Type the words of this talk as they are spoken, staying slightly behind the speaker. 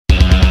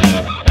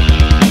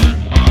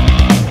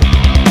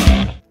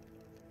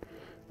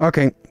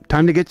Okay,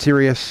 time to get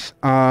serious.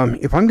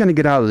 If I'm going to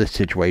get out of this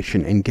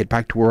situation and get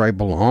back to where I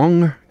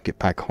belong, get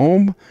back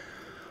home,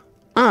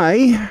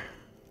 I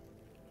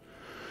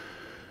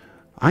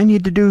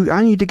need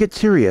to get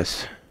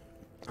serious.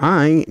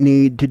 I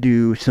need to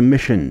do some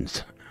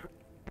missions.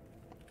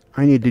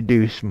 I need to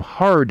do some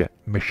hard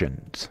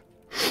missions.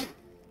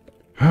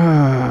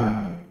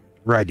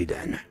 Righty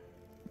then.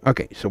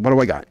 Okay, so what do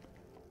I got?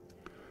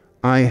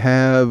 I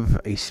have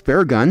a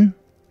spare gun.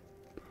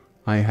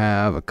 I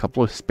have a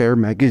couple of spare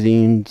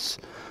magazines.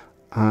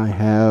 I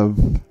have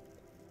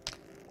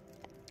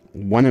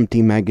one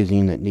empty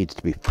magazine that needs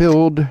to be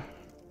filled.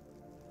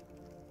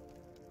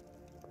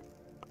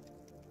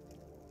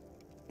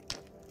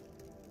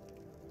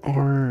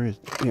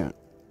 Yeah.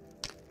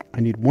 I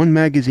need one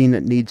magazine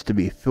that needs to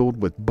be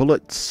filled with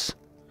bullets.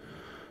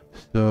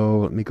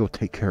 So let me go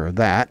take care of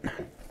that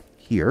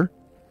here.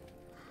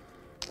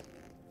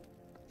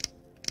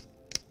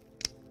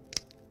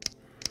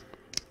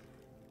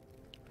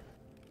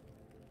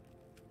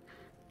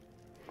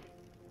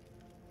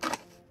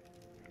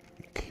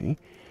 Okay.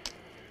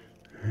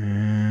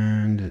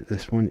 And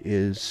this one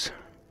is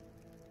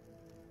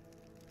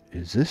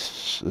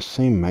this the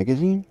same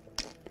magazine?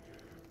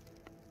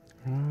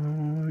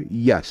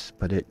 Yes,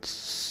 but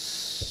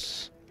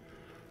it's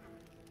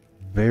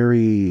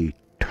very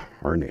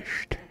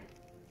tarnished.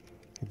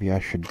 Maybe I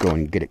should go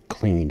and get it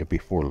cleaned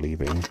before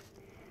leaving.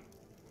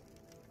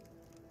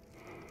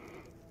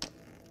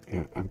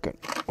 Yeah, I've got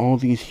all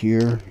these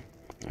here.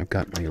 I've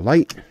got my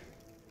light.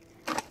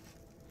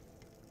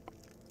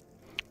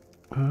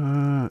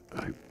 I've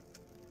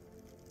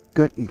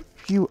got a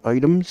few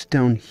items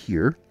down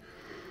here.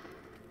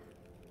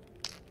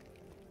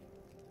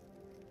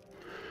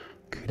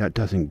 Okay, that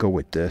doesn't go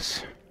with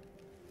this.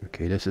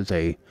 Okay, this is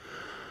a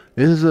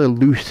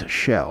loose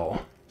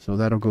shell, so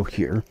that'll go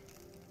here.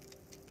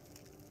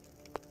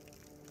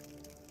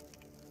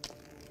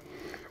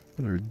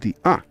 What are the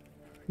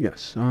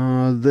yes,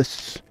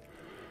 this.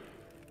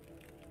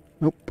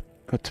 Nope,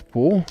 that's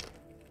full.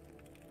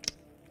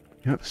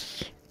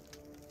 Yes.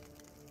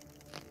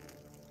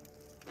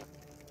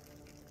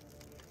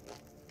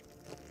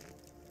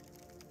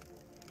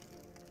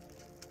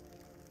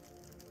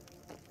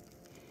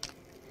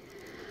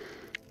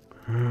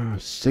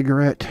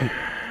 Cigarette,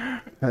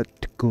 that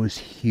goes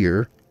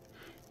here.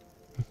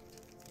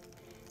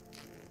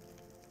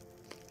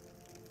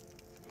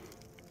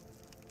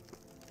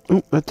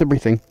 Oh, that's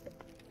everything.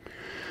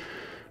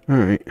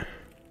 Alright.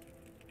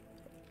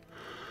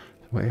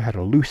 So I had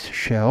a loose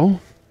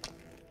shell.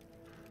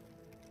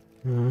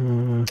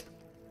 Okay,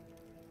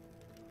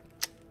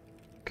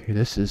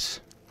 this is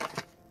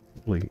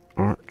fully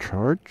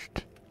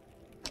charged.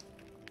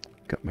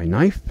 Got my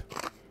knife.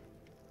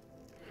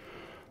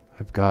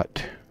 I've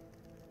got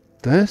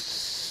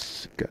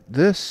this, got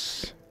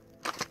this,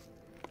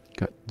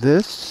 got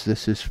this.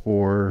 This is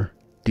for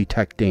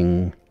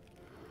detecting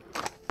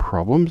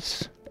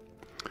problems.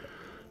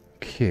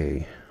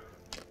 Okay.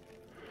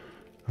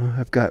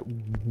 I've got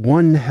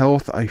 1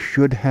 health. I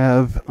should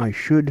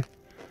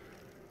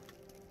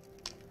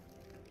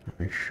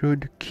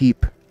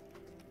keep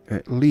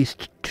at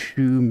least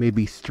 2,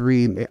 maybe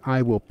 3.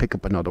 I will pick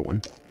up another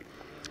one.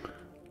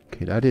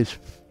 Okay, that is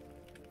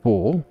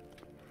full.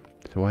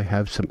 So I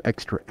have some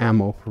extra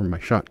ammo for my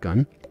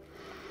shotgun.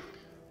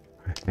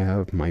 I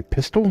have my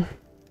pistol,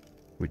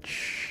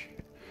 which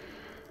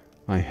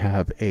I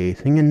have a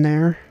thing in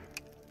there.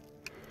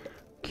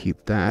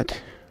 Keep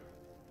that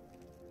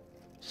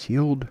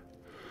sealed.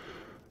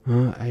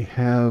 I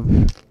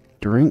have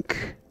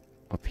drink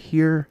up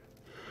here.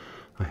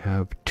 I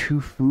have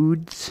 2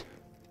 foods.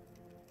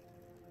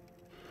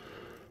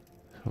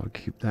 So I'll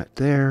keep that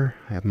there.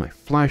 I have my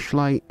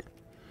flashlight.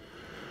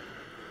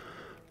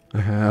 I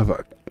have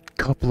a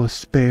couple of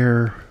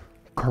spare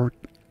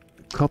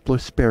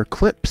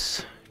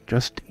clips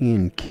just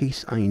in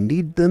case I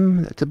need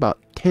them. That's about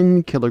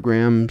 10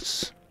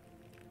 kilograms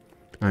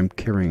I'm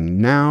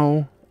carrying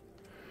now.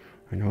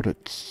 I know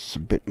that's a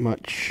bit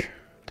much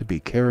to be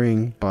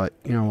carrying, but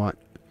you know what?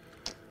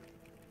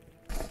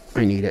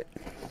 I need it.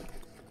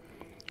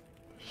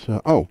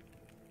 So, oh,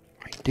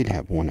 I did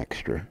have one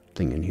extra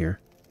thing in here.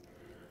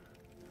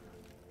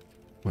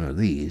 One of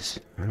these.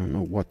 I don't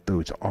know what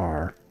those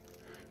are.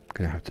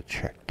 Gonna have to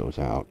check those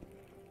out.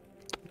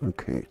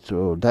 Okay,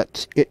 so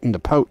that's it in the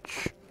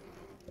pouch.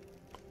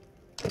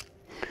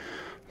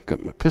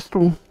 Got my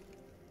pistol.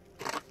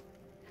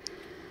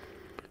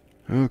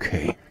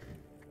 Okay.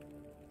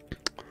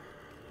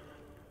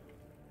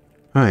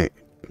 Alright.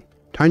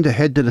 Time to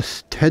head to the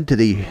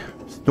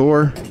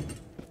store.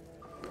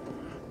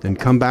 Then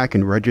come back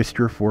and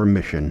register for a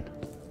mission.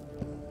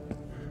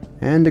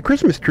 And the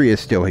Christmas tree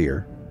is still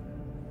here.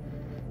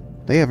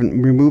 They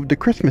haven't removed the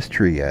Christmas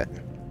tree yet.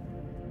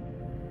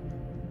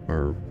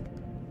 Or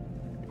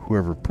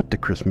whoever put the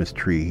Christmas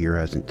tree here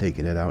hasn't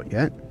taken it out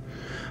yet.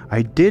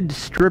 I did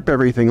strip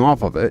everything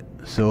off of it,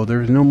 so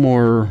there's no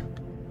more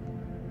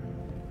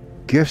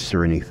gifts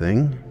or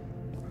anything.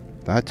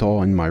 That's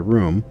all in my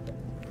room.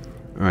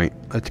 Alright,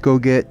 let's go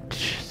get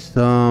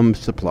some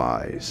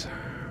supplies.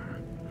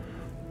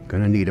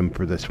 Gonna need them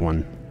for this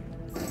one.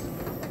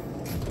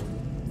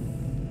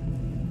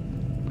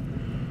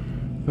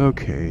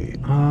 Okay,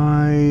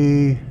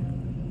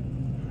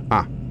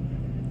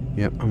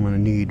 yep, I'm gonna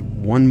need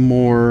one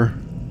more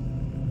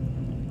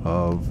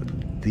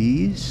of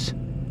these.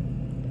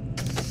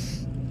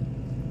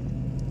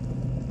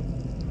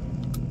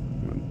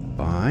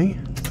 Buy.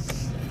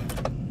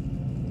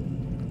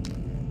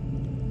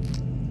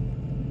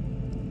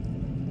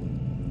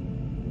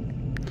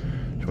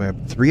 So I have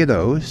 3 of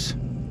those.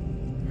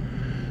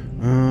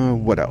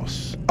 What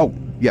else? Oh,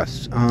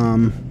 yes.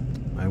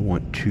 I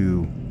want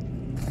to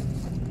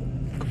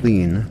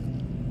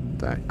clean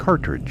that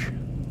cartridge,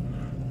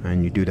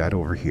 and you do that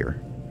over here.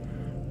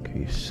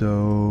 Okay,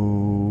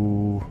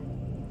 so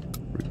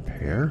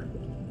repair,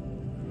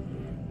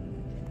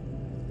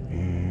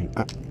 and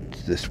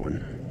it's this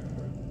one.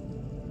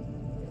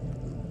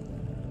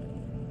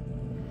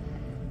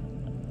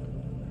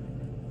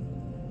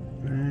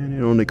 And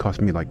it only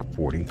cost me like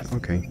 40.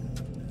 Okay.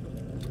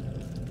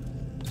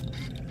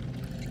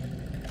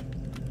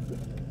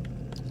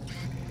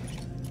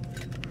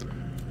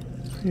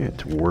 Yeah,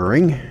 it's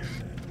whirring.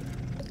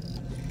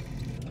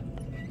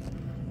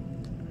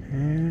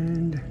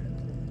 And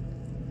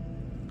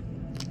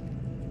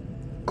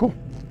cool.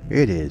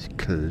 It is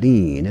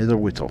clean as a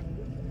whistle.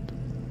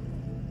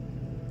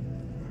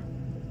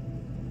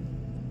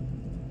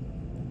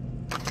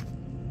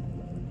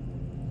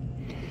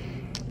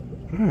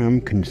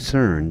 I'm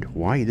concerned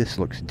why this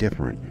looks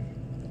different.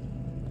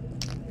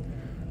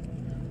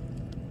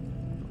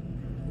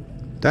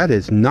 That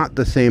is not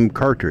the same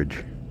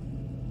cartridge.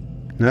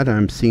 Now that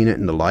I'm seeing it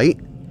in the light,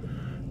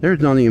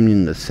 there's not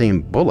even the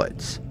same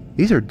bullets.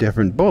 These are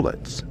different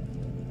bullets.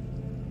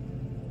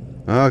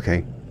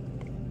 Okay.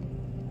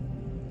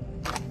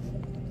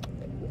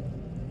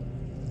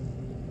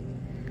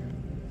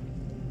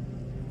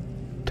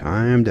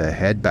 Time to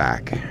head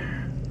back.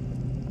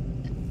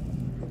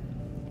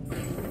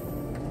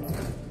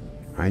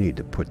 I need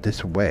to put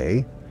this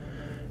away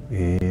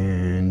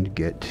and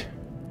get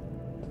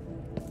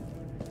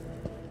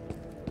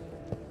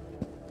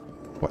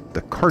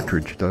the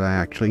cartridge that I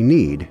actually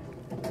need.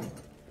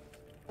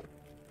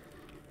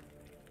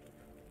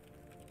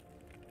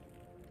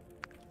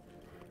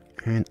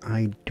 And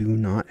I do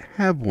not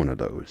have one of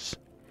those.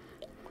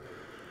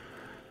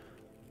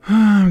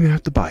 I'm gonna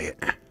have to buy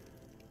it.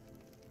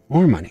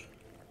 More money.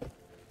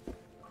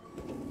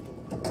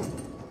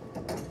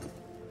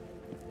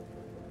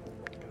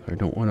 I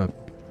don't want to.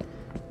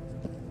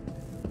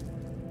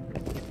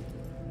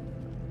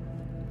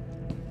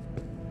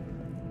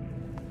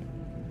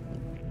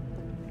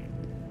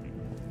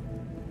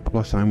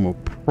 Plus, I will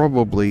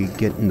probably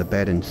get in the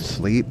bed and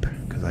sleep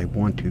because I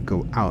want to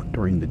go out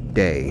during the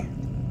day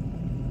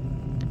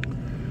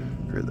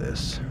for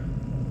this.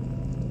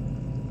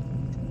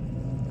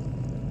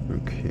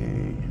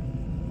 Okay.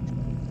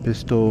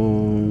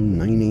 Pistol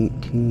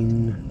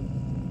 918.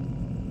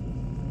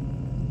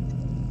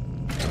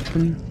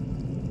 Weapon.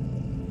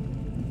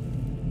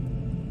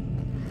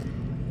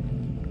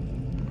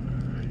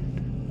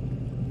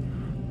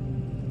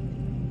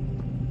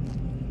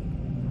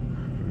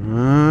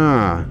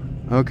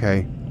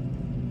 Okay.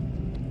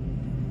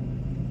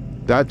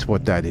 That's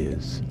what that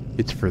is.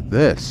 It's for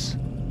this.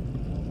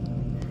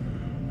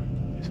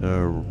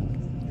 So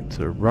it's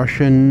a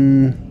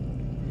Russian.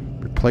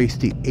 Replace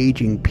the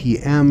aging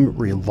PM,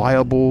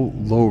 reliable,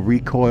 low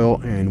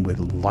recoil, and with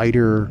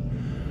lighter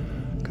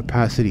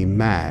capacity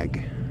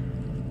mag.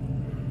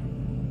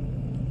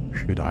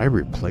 Should I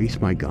replace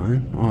my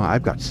gun? Oh,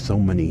 I've got so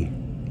many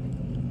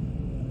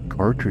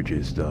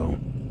cartridges though.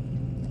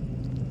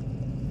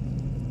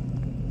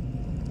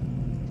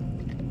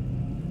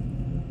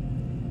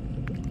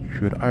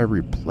 Should I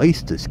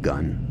replace this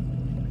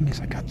gun? I guess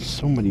I got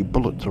so many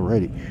bullets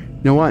already.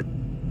 You know what?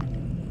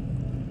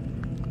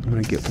 I'm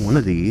gonna get one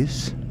of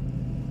these.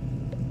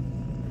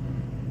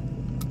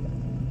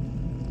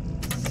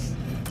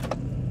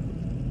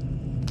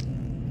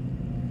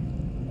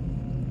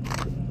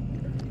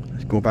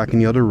 Let's go back in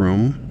the other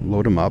room,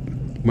 load them up.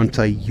 Once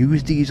I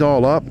use these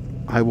all up,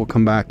 I will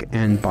come back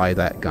and buy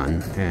that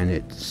gun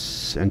and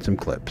some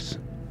clips.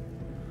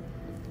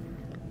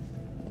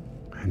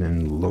 And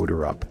then load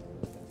her up.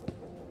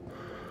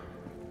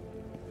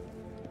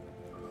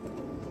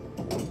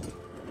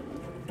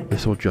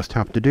 This will just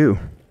have to do.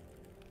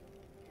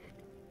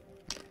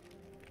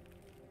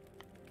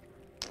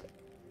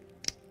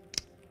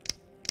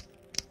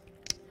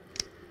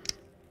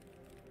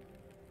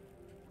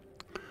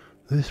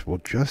 This will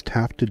just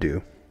have to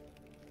do.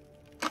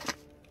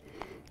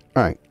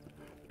 Alright.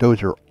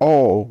 Those are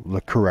all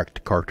the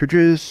correct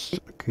cartridges.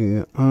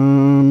 Okay,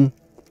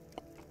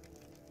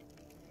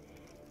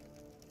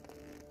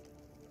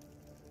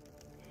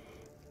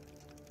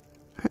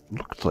 it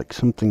looks like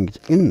something's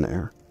in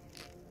there,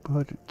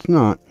 but it's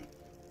not.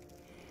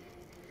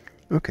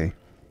 Okay.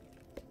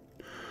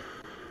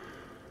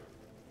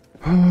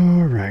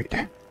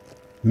 Alright.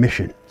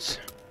 Missions.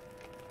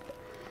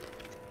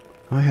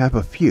 I have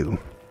a few.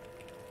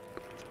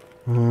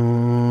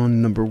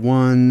 Number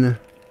 1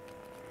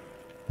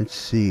 Let's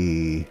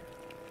see.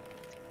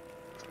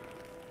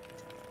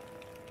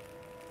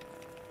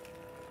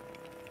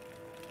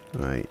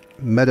 Alright,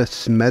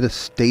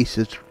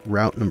 metastasis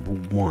route number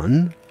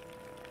 1.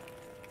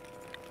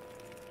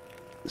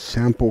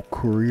 Sample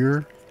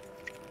courier.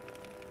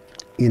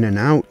 In and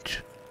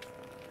out.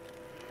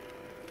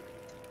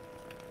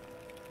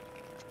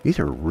 These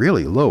are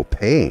really low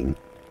paying.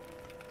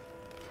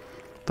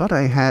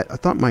 I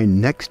thought my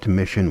next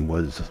mission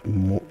was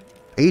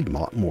paid a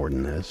lot more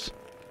than this.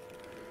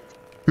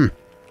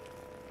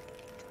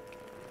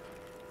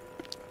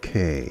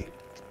 Okay.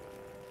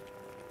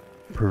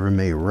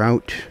 Perme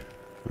route.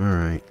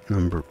 Alright,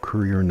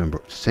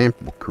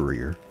 sample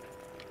courier.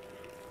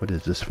 What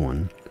is this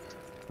one?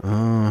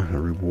 The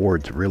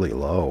reward's really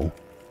low.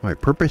 Alright,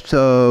 purpose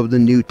of the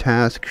new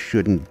task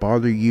shouldn't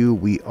bother you.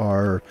 We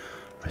are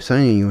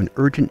assigning you an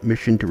urgent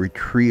mission to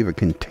retrieve a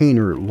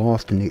container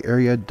lost in the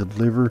area.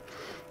 Deliver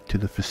to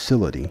the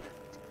facility.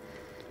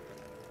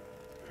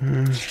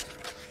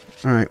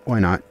 Alright, why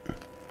not?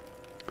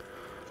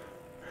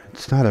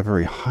 It's not a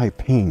very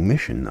high-paying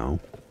mission, though.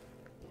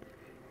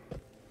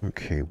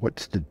 Okay,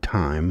 what's the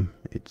time?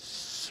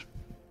 It's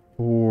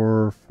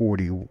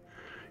 4:40. You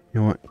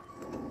know what?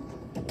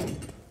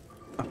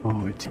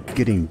 Oh, it's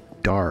getting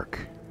dark.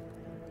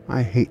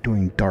 I hate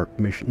doing dark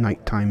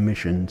nighttime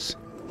missions.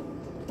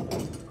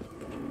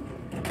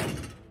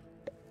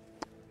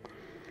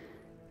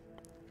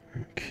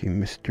 Okay,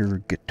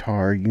 Mr.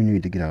 Guitar, you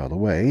need to get out of the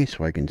way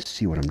so I can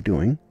see what I'm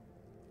doing.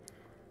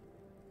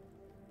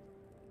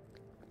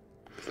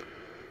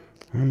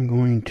 I'm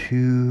going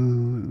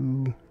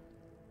to...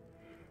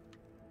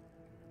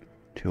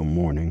 till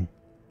morning.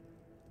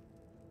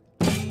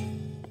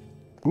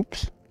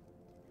 Oops.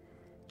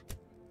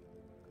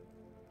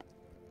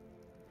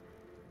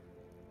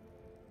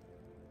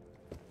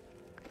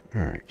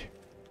 Alright.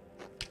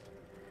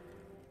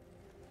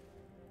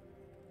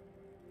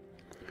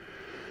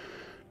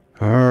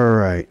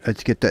 Alright,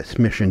 let's get that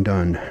mission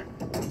done.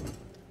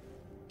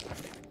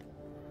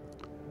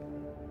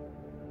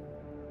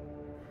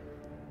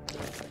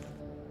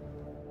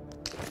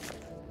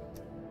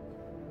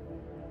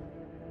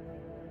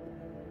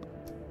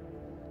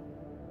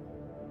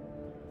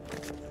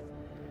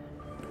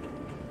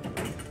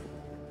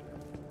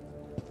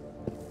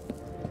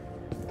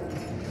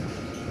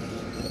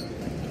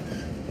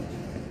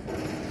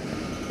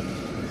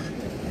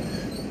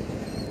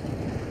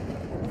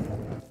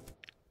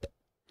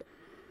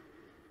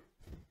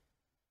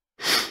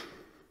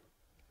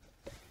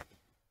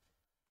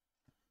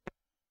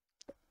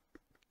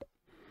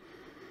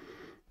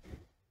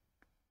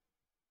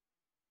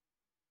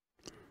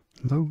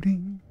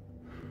 Loading.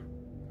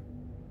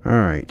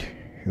 Alright,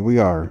 here we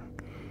are.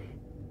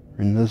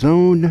 In the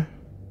zone.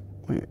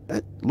 Wait,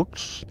 that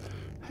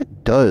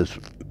does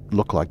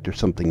look like there's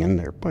something in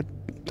there, but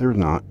there's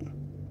not.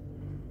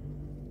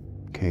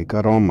 Okay,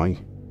 got all my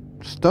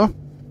stuff.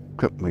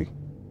 Got my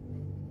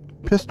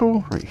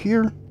pistol right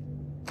here.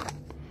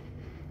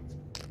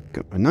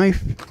 Got my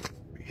knife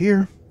right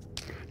here.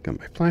 Got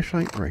my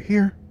flashlight right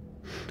here.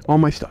 All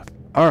my stuff.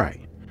 Alright.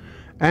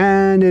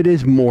 And it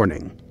is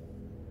morning.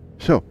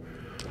 So,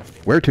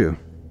 where to?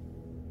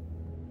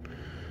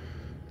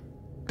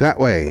 That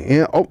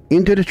way. Oh,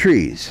 into the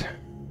trees.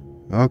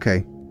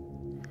 Okay.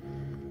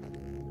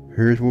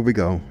 Here's where we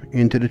go.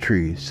 Into the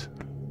trees.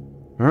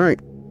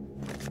 Alright.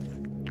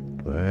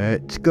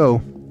 Let's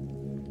go.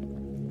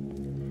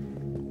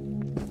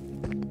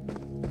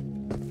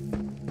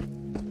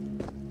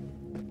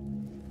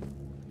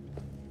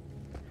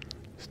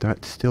 Is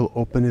that still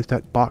open? Is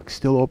that box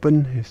still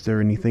open? Is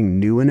there anything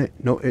new in it?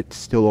 No, it's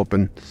still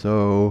open.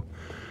 So...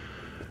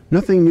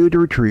 nothing new to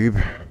retrieve.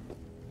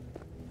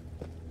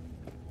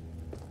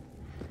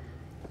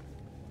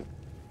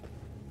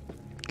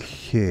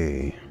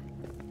 Okay.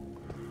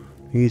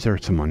 These are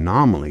some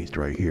anomalies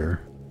right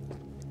here.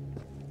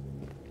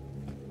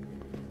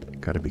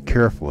 Gotta be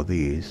careful of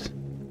these.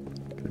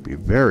 Gotta be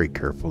very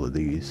careful of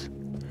these.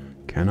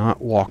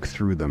 Cannot walk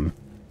through them.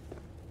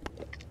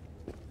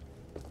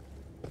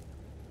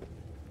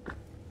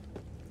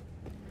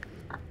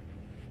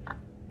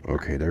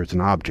 Okay, there's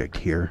an object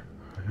here.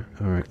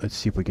 Alright, let's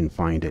see if we can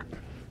find it.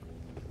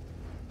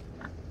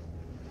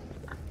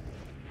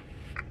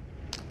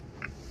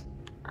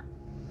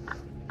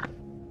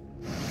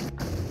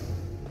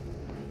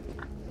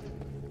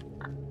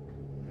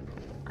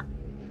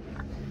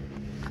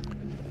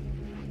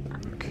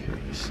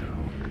 Okay, so...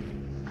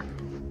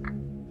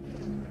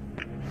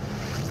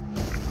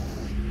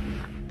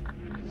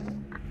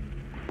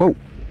 whoa!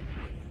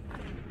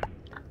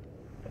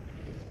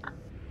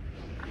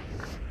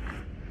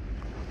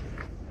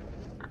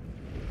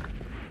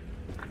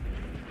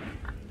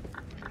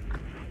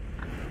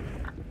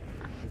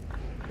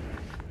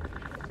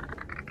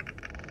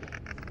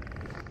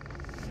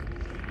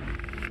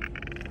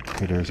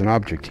 Okay, there's an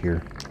object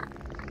here.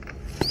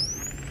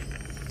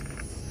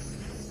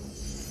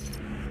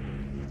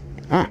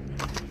 Ah!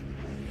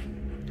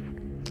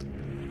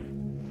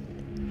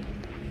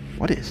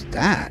 What is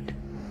that?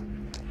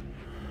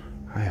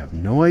 I have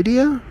no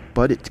idea.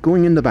 but it's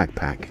going in the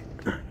backpack.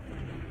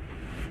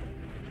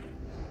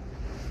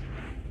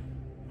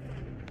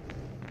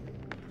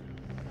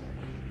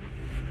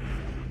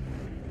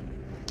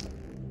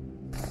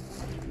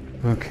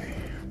 Okay.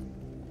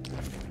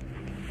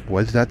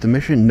 Was that the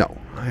mission? No.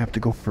 I have to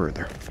go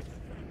further.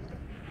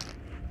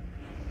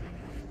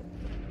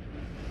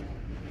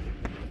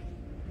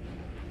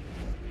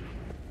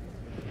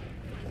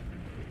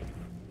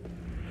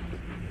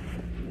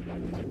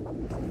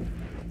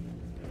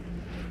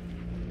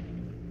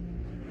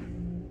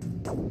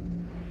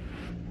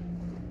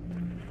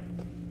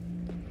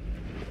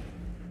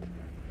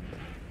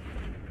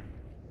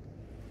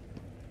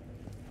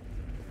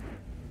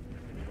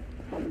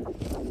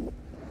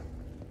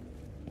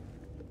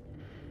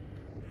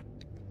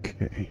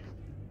 Okay.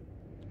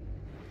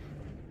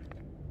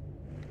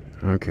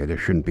 Okay, there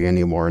shouldn't be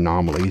any more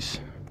anomalies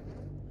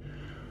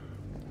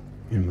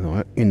in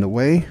the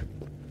way.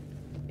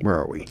 Where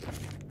are we?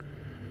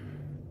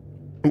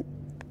 Oh,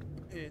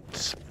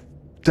 it's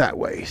that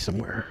way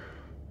somewhere.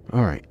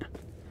 All right.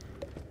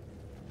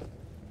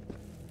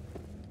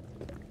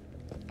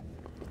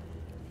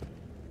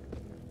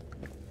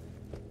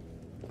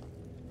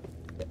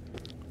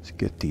 Let's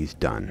get these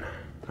done.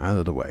 Out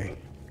of the way.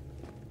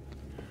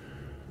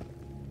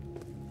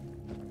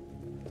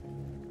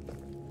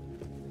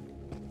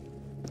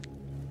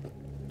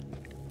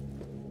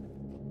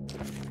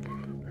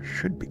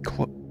 Should be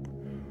close.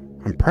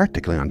 I'm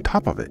practically on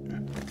top of it.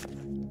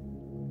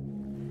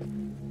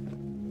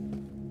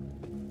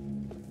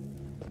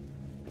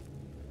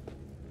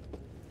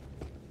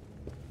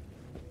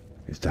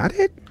 Is that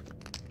it?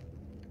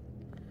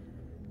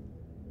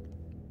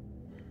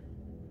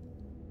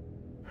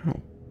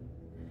 Oh.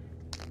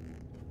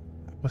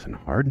 That wasn't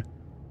hard.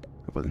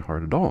 That wasn't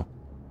hard at all.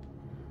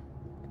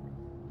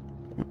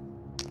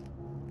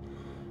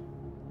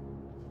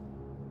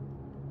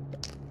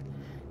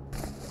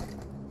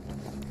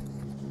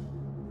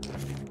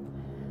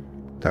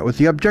 That was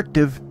the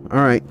objective.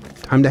 Alright,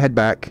 time to head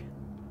back.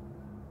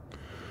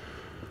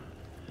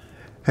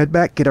 Head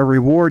back, get our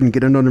reward, and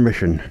get another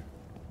mission.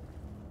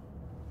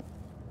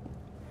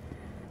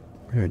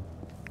 We're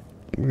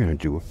gonna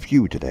do a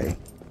few today.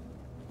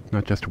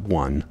 Not just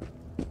one.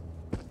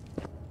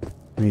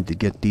 I need to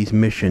get these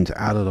missions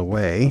out of the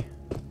way.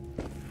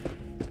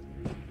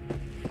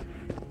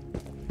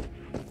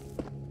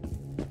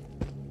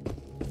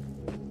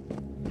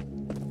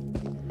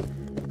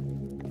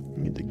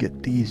 Need to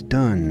get these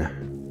done.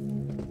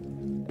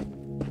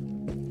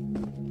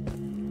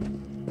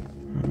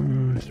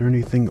 Is there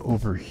anything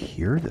over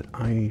here that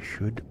I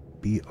should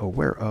be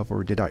aware of,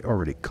 or did I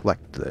already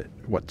collect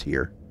what's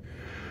here?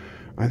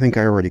 I think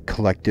I already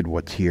collected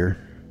what's here.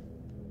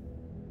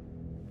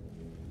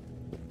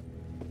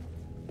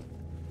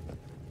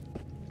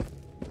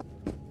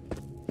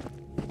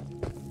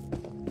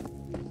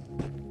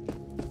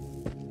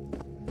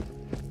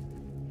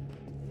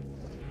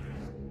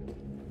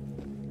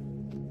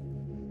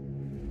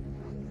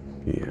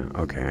 Yeah,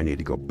 okay, I need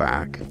to go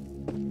back.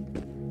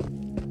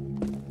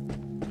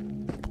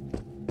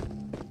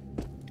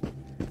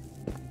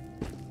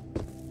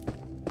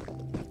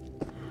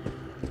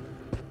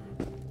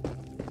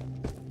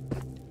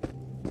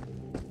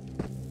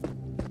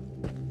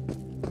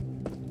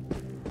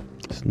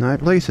 That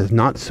place is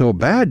not so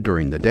bad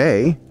during the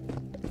day.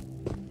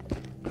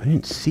 I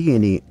didn't see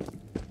any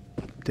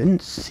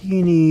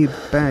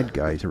bad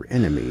guys or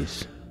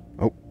enemies.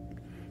 Oh,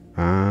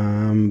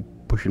 I'm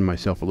pushing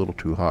myself a little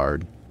too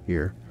hard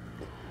here.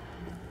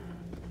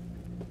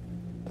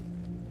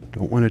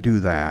 Don't want to do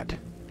that.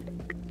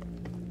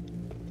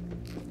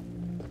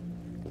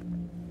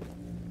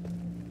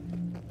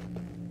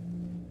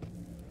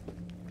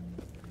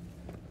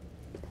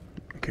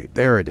 Okay,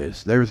 there it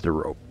is. There's the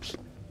ropes.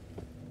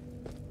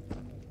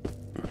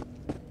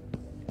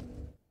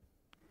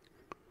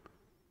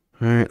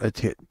 Alright, let's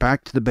get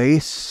back to the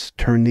base,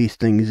 turn these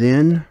things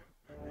in,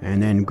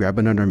 and then grab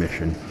another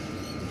mission.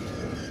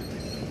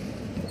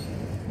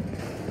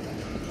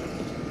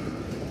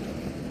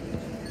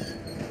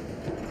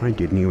 I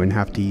didn't even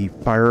have to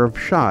fire a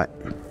shot.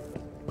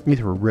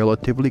 These were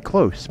relatively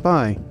close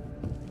by.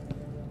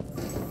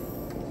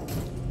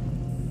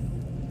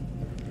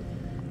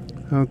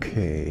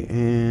 Okay,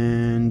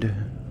 and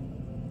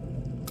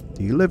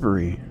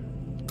delivery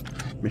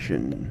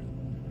mission.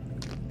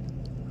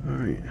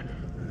 Alright.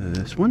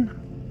 This one.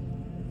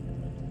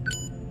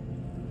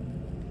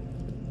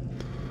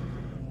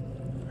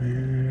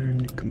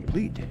 And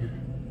complete.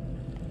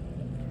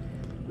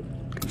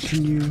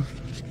 Continue.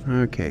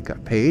 Okay,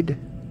 got paid.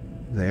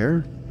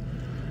 There.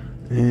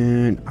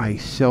 And I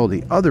sell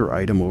the other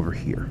item over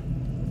here.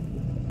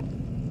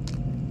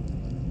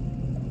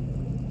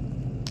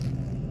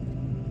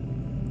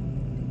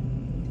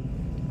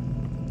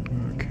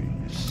 Okay,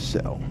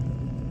 sell.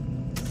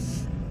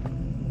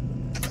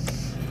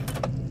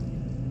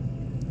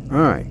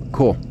 Alright,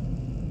 cool.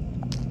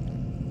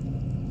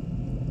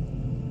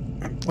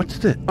 What's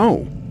this?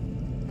 Oh,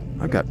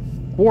 I got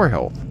 4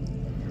 health.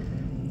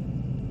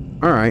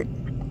 Alright,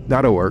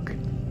 that'll work.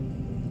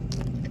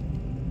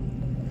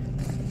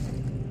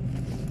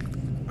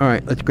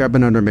 Alright, let's grab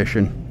another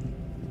mission.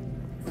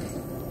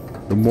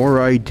 The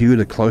more I do,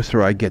 the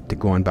closer I get to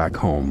going back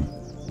home.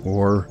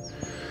 Or,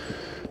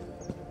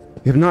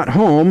 if not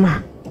home,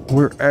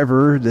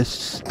 wherever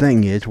this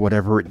thing is,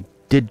 whatever it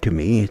did to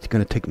me, it's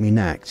going to take me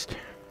next.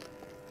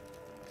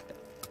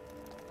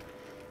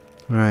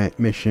 Alright,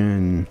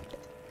 mission.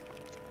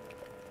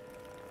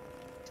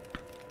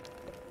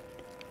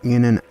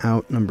 In and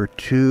out number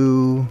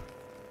 2.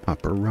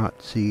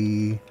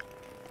 Paparazzi.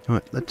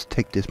 Alright, let's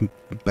take this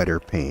better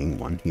paying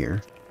one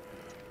here.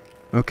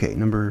 Okay,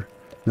 number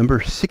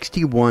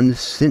 61.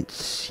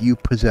 Since you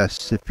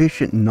possess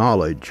sufficient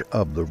knowledge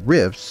of the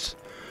rifts,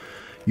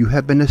 you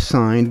have been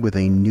assigned with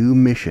a new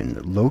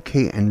mission.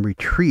 Locate and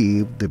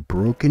retrieve the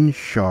broken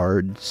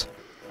shards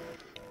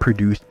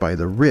produced by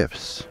the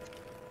rifts.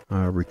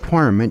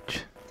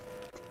 Requirement.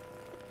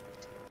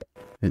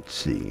 Let's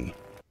see.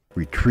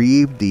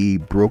 Retrieve the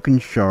broken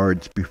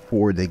shards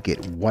before they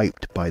get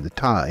wiped by the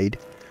tide.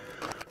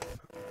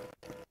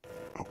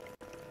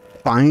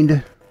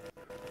 Find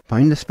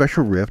the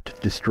special rift,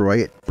 destroy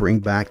it, bring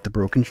back the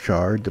broken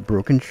shard. The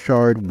broken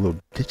shard will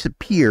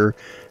disappear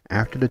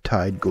after the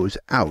tide goes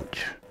out.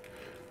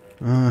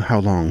 How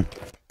long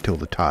till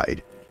the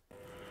tide?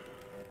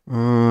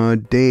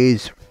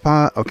 Days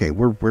 5. Okay,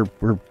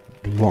 we're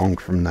long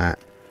from that.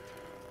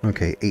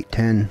 Okay,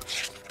 8:10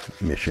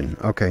 mission.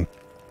 Okay,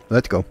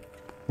 let's go.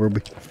 Where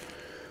we?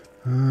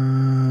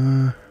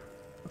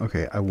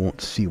 Okay, I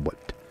won't see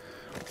what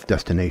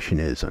destination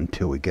is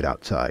until we get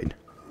outside.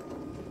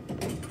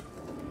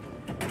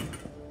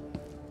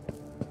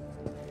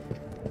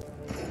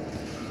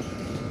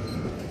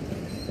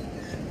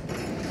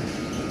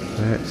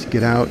 Let's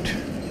get out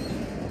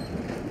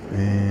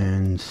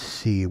and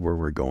see where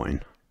we're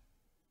going.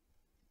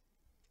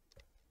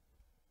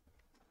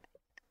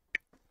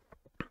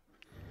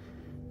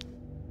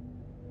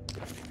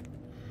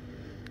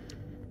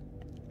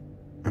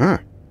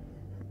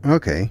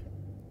 Okay.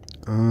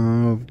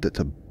 That's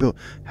a build.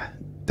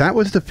 That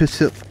was the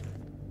facility.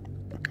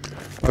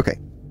 Okay.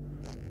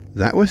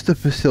 That was the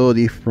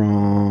facility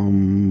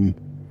from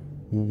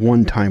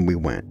one time we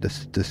went.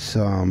 This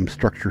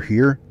structure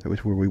here, that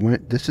was where we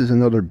went. This is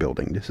another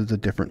building. This is a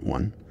different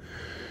one.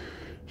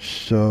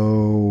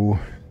 So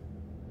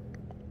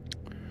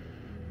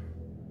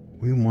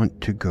we want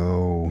to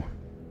go.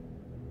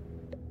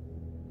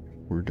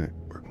 We're going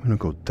to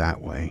go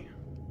that way.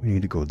 We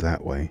need to go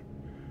that way.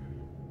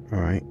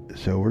 Alright,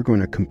 so we're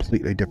going a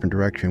completely different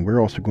direction. We're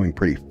also going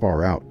pretty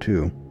far out,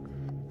 too.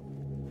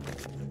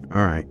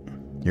 Alright,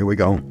 here we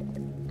go.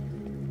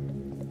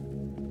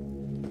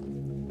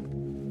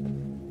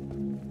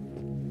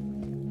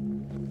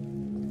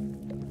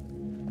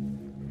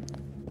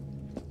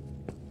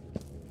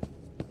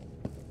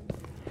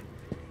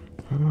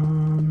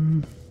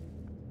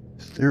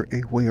 Is there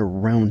a way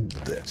around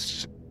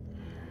this?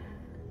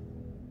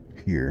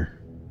 Here.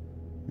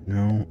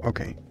 No?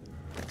 Okay.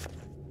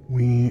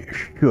 We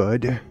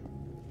should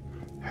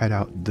head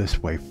out this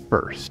way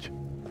first.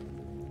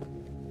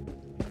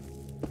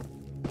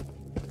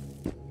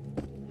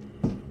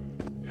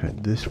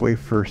 Head this way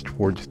first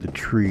towards the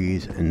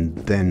trees and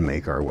then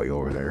make our way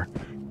over there.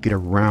 Get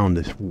around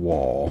this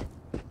wall.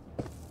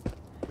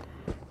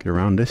 Get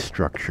around this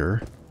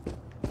structure.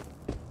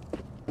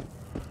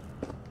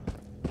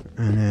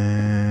 And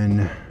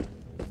then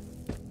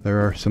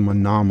there are some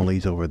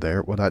anomalies over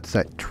there. Well, that's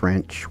that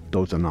trench,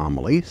 those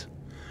anomalies.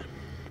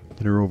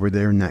 That are over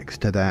there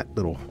next to that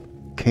little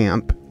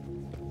camp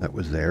that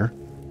was there.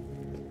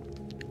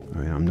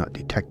 All right, I'm not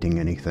detecting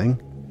anything.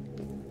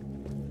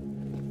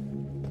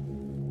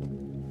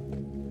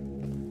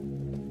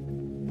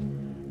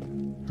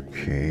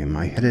 Okay, am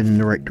I headed in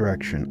the right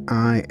direction?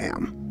 I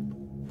am.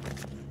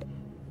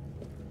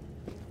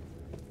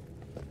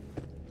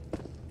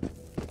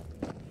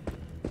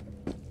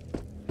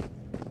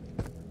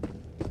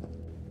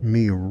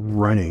 Me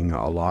running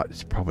a lot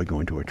is probably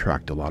going to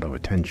attract a lot of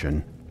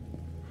attention.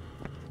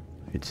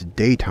 It's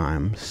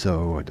daytime,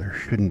 so there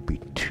shouldn't be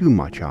too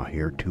much out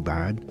here. Too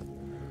bad.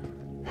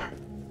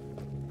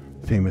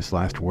 Famous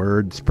last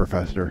words,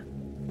 Professor.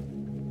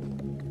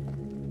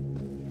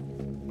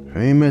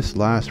 Famous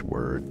last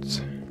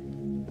words.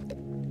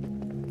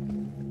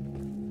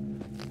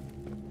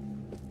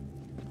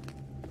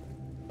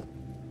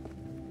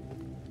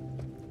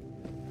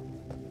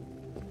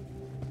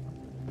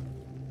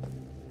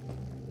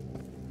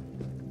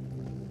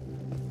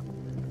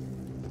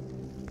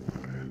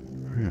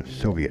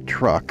 Soviet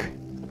truck.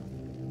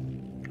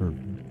 Or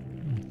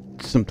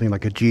something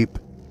like a Jeep.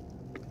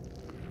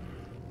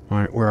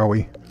 Alright, where are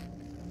we?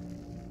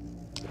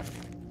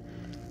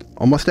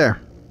 Almost there.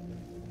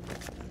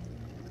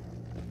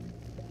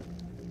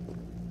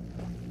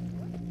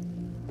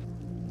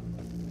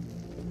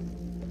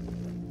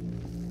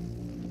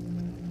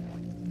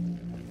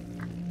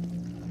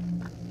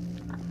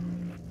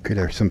 Okay,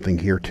 there's something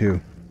here too.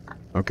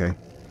 Okay.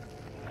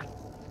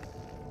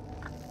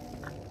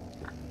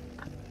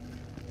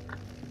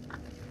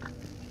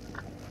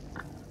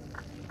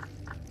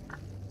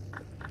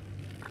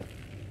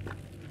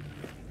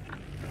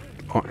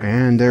 Oh,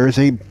 and there's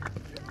a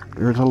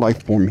there's a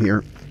life form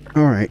here.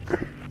 Alright.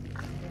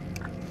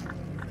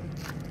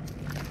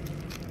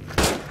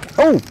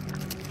 Oh!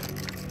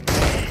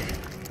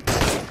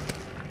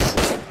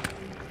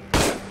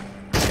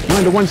 One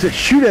of the ones that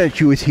shoot at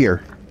you is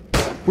here.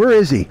 Where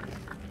is he?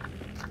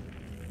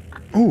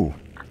 Oh.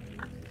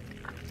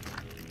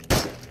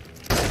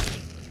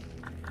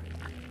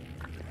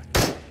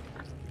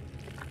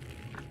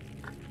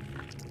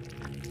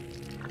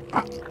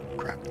 Ah,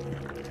 crap.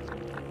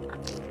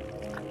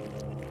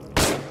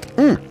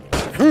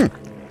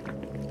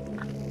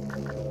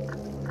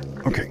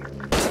 Okay.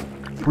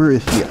 Where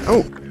is he?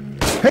 Oh.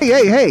 Hey,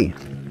 hey, hey!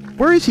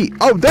 Where is he?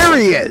 Oh, there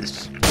he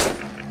is!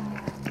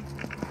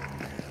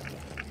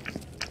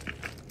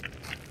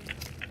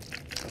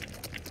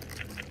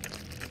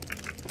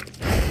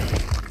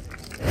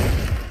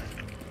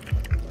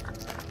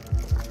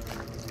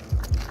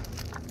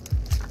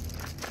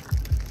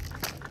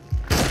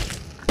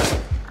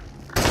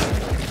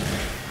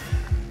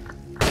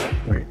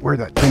 Wait, where'd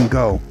that thing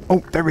go? Oh,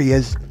 there he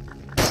is.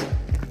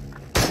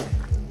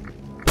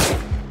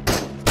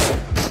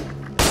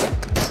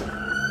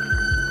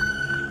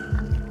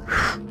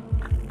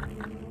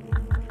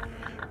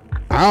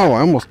 Ow,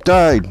 I almost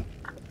died.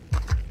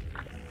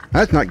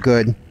 That's not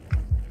good.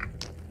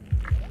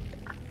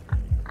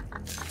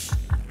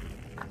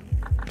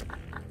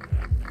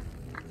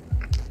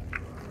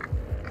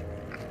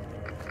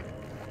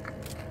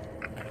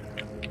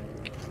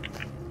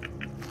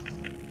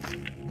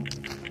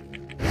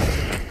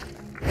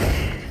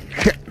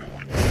 Shit.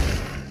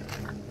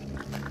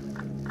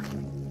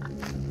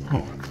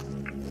 Oh.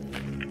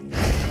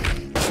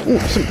 Oh,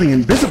 something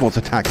invisible's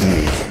attacking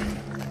me.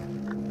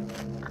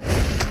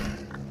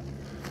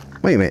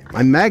 Wait a minute,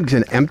 my mag's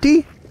an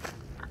empty?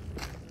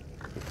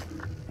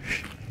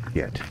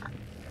 Shit.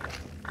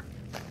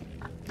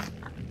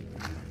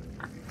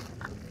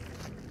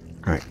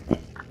 Alright.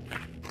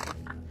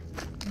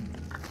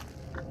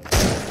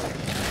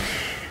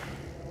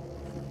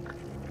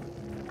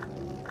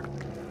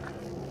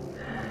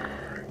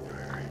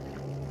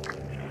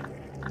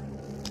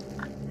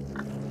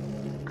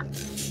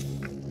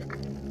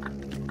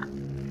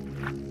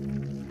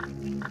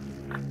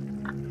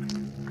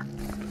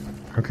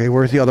 Okay,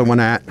 where's the other one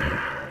at?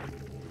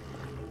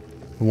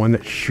 The one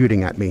that's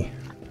shooting at me.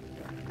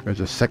 There's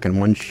a second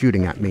one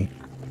shooting at me.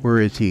 Where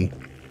is he?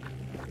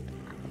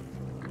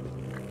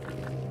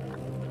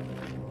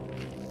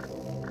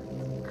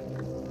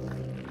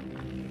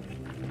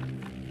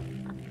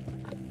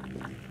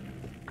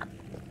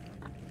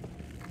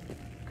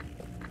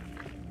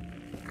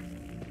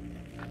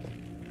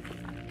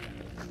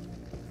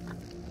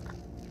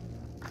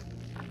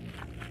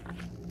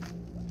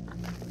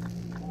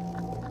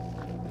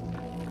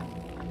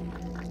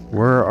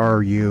 Where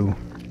are you?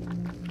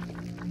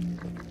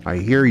 I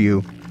hear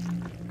you.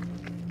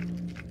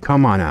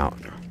 Come on out.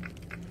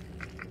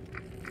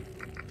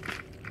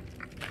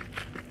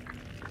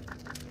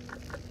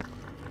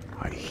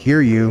 I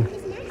hear you.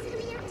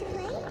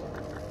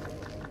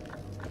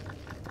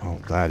 Oh,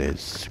 that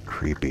is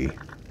creepy.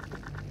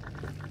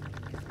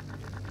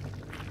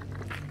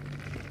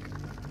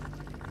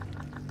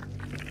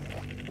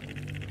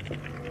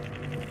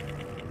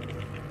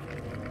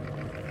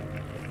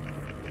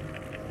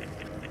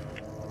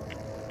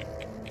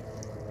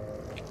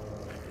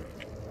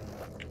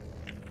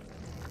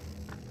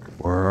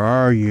 Where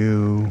are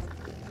you?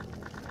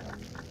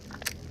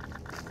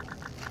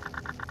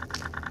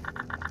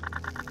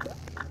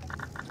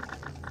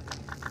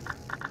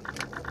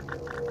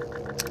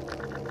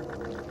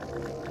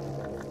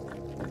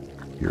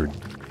 You're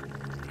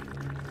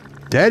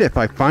dead if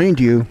I find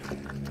you.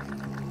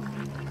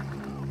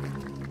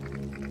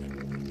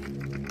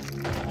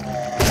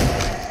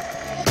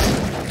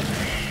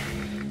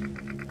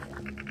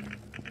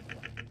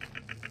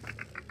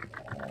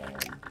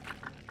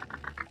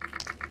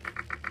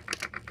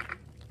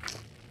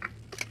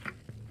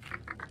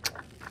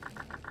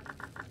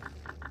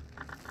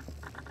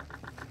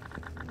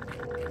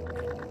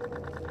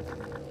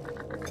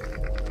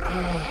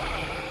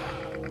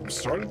 I'm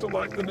starting to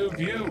like the new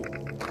view.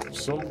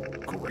 So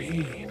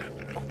green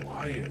and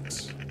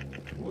quiet.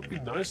 It would be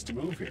nice to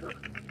move here.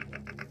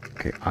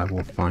 Okay, I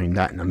will find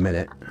that in a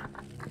minute.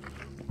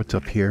 What's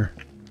up here?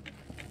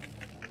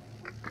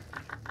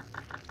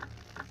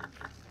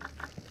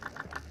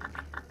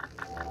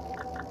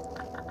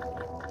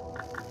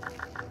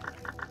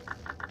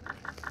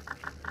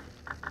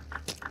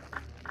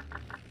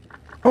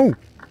 Oh!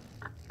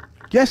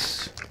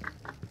 Yes!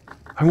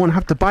 I won't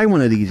have to buy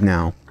one of these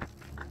now.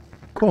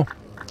 Cool.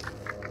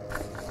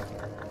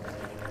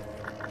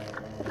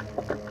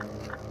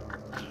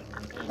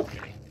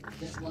 Okay,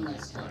 just one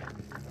last time.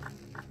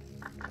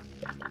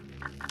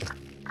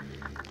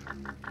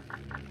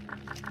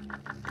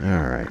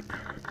 All right.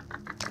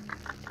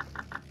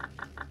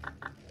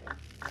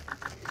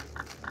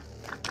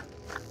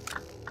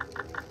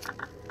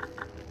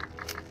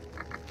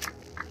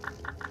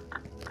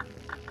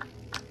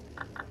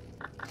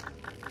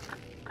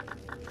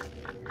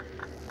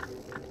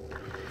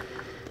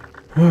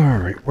 All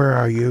right, where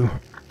are you?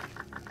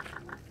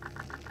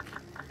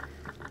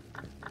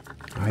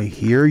 I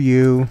hear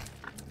you.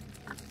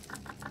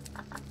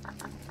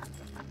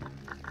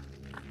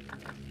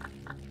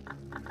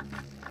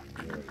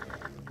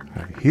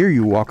 I hear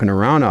you walking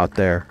around out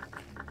there.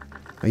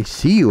 I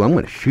see you. I'm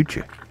going to shoot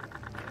you.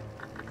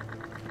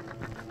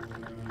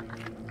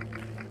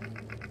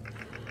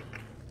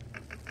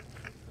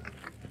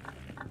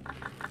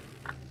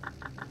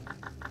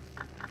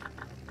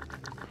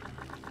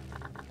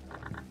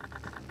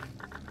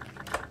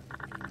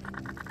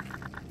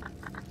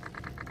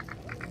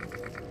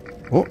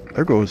 Oh,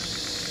 there goes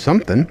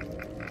something.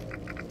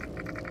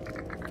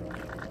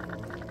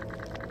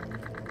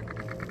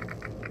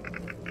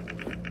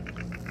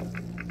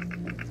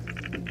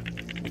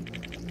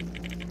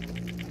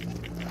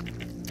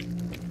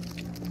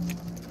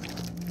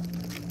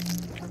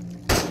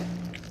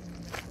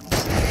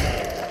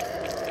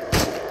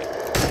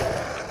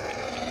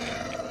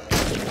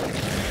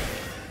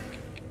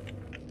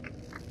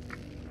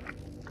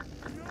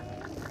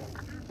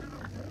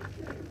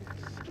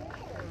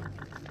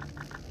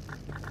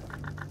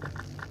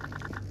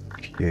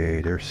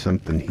 Okay, there's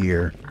something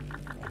here.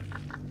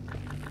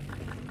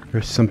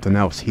 There's something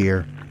else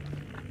here.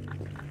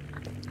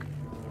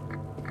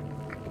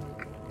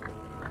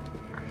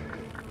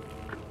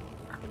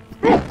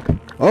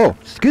 Oh,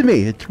 excuse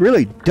me, it's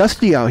really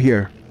dusty out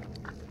here.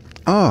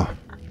 Oh.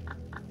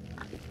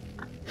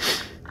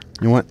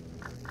 You know what?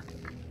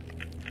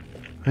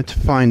 Let's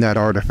find that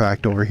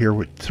artifact over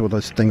here so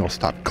this thing will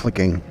stop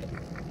clicking.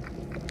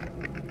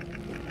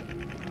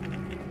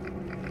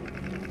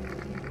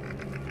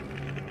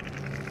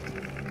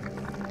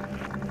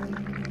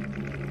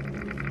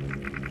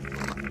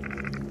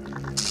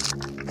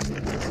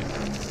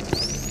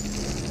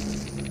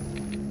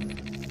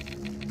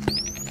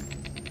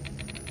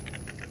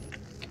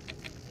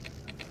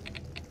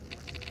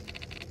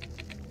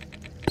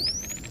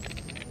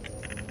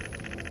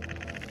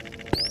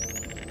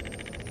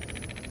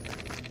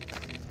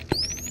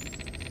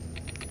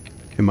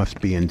 It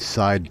must be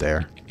inside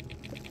there.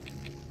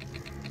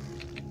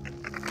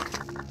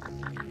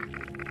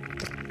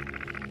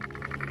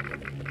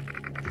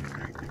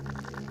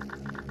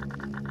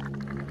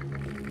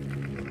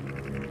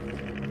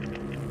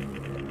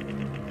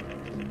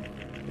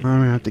 I'm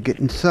gonna have to get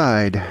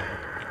inside.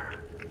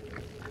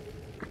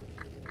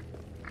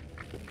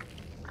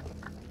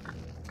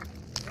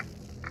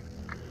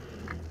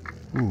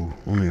 Ooh,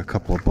 only a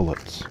couple of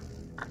bullets.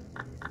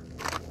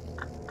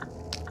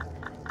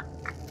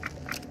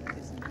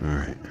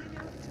 Alright.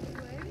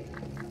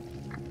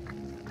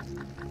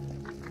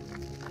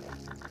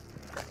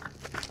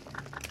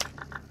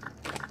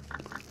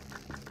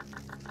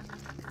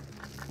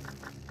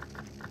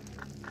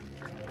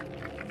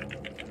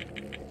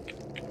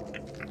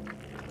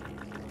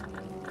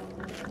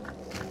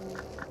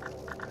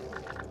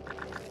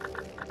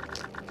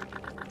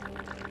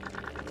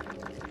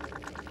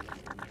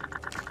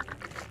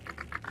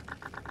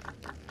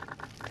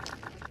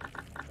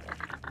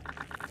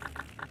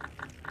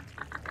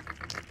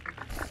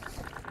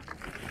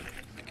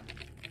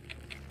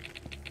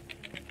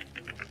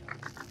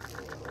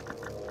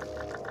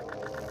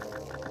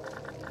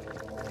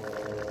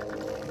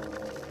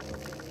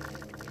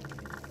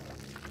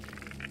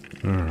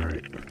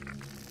 Alright.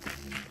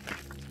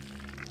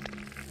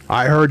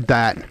 I heard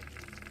that.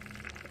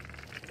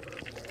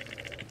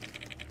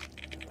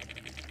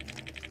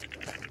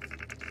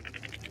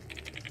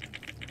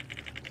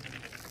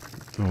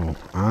 Oh,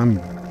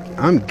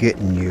 I'm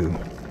getting you.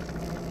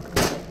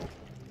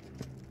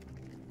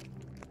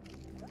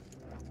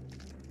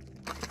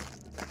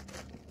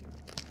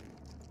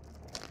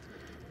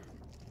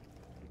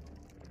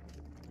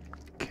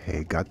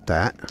 Okay, got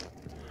that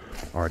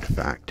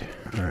artifact.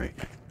 Alright.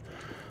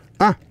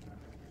 Ah!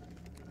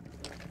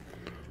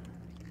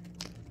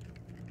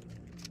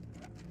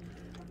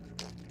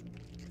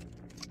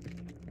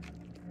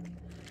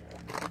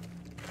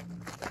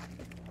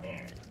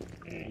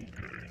 Okay.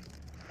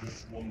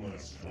 Just one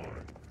last time.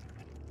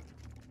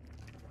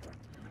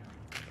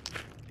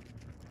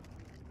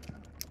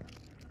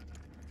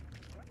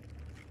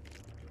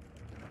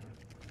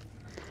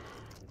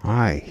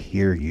 I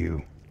hear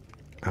you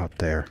out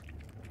there.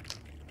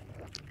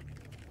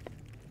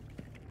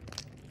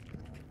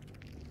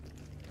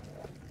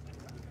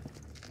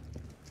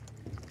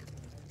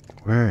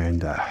 Where in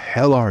the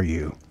hell are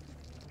you?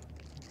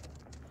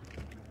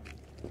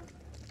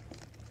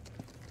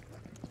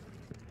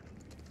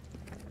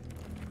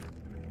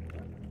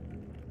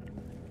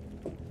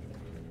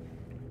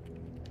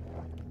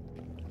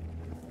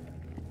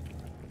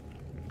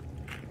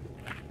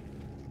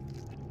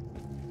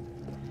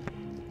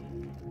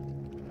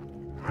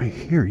 I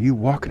hear you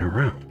walking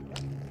around.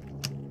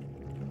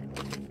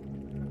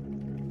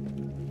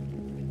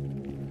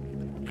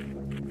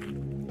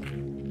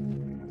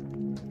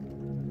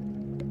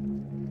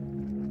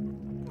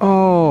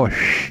 Oh,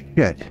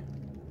 shit.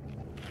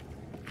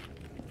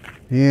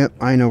 Yep,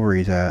 I know where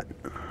he's at.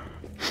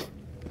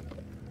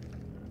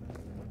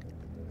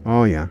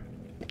 Oh, yeah.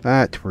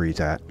 That's where he's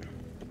at.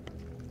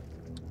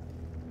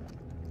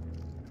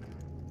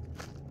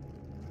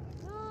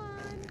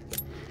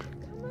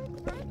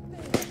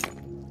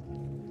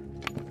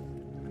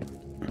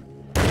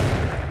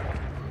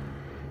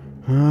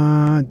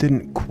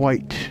 didn't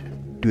quite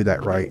do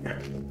that right.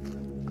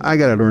 I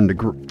gotta learn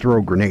to throw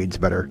grenades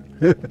better.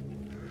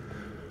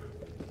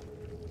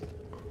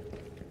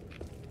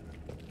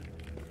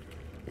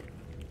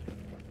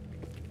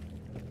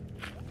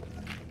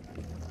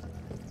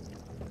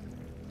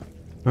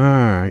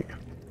 Alright.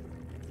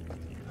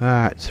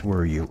 That's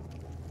where you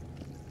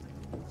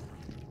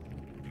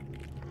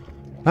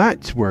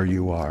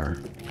are.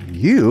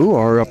 You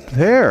are up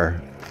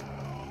there.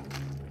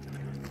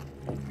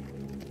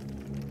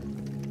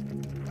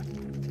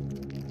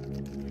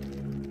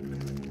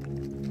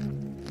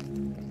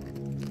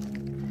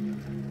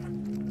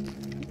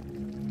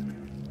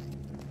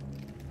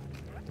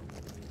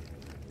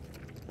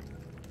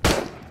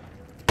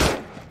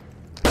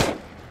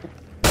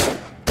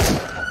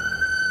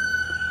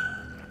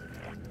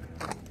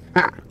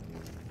 Ha!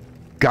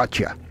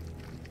 Gotcha.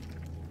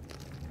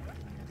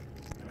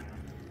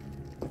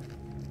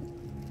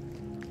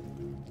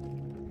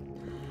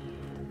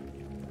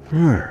 All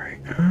right.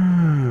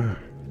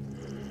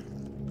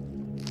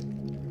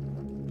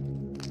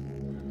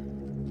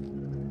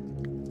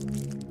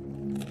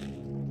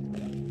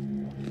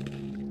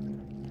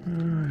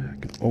 I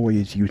can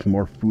always use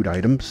more food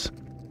items.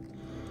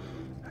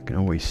 I can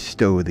always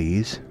stow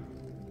these.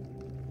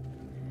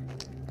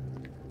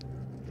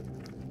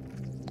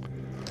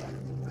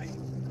 I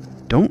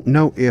don't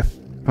know if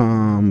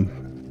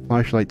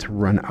flashlights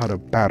run out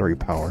of battery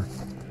power.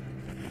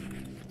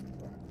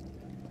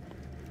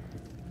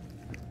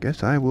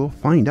 Guess I will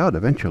find out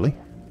eventually.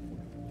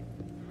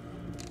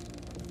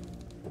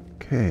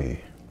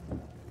 Okay.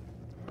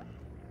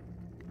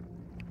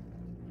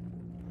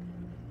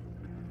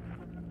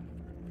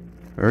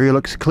 Area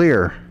looks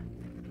clear.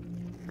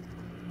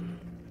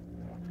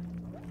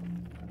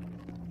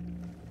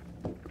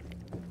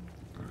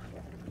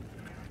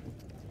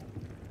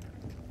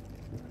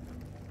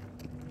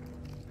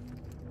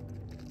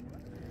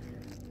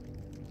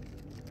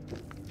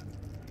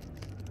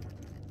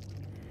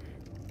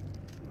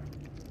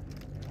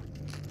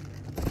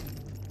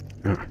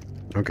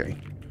 Okay.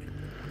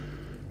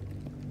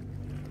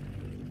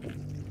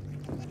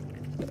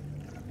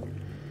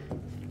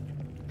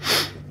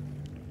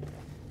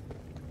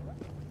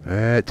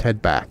 Let's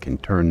head back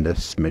and turn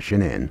this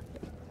mission in.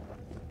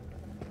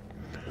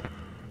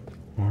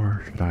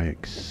 Or should I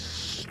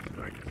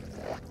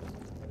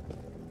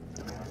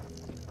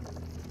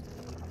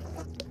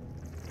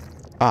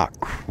Ah,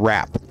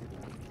 crap.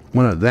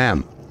 One of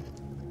them.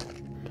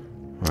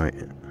 All right.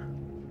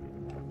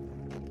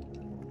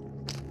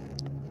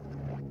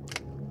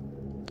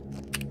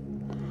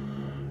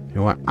 You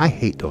know what? I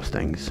hate those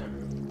things.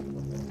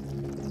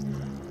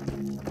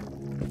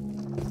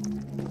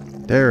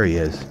 There he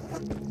is.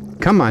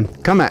 Come on.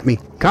 Come at me.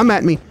 Come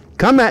at me.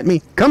 Come at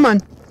me. Come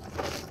on.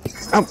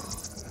 Oh.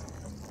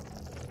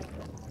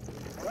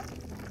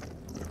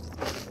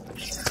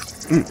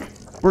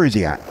 Where is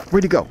he at?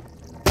 Where'd he go?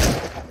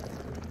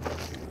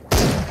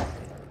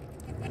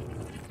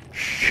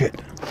 Shit.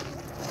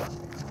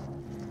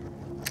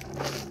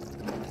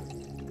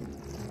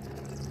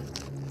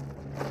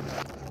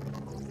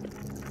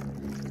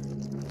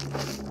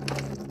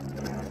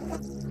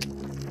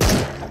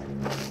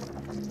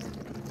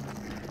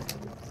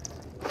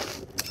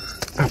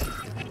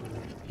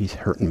 He's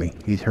hurting me.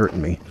 He's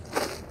hurting me.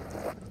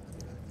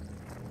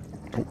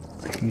 Oh,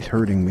 he's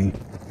hurting me.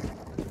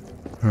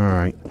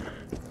 Alright.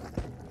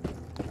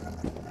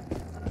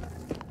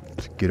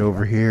 Let's get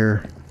over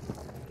here.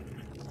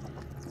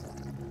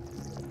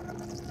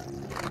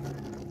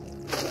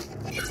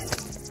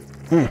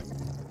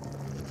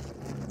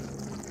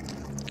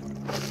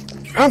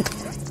 Oh,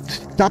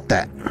 stop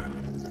that.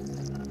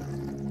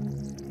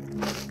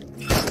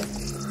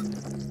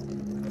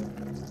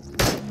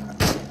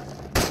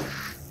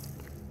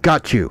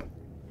 Got you.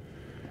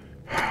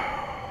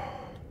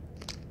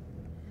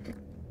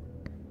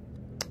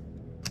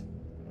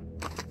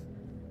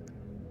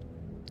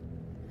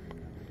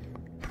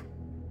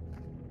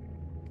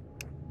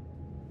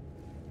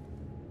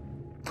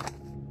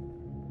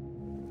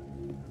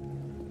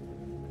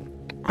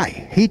 I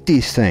hate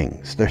these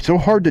things. They're so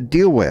hard to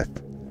deal with.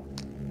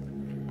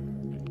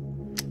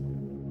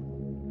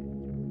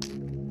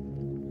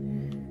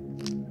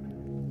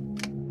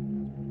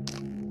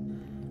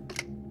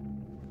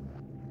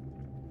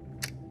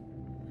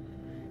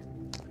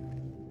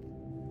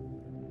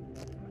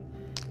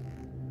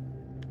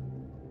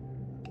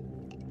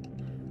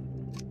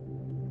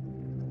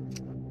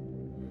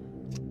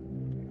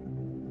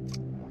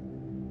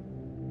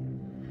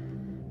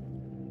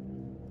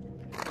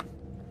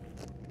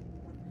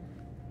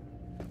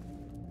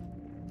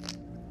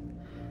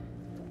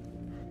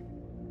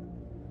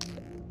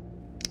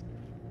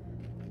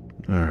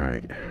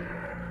 Alright.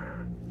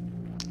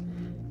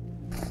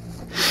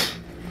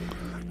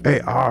 They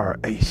are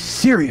a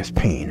serious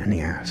pain in the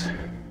ass.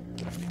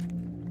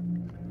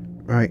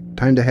 Right,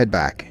 time to head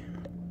back.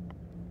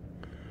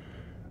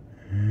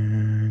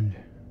 And...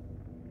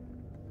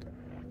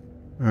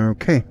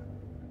 okay.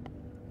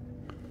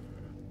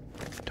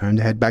 Time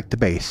to head back to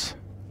base.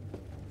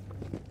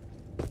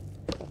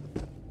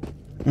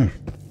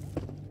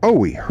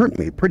 Oh, he hurt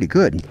me pretty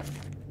good.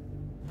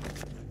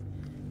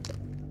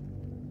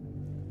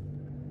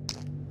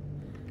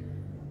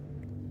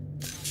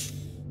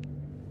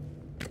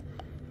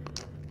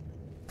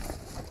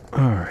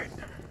 Alright.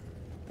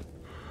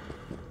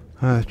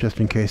 Just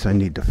in case I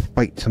need to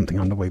fight something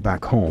on the way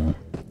back home.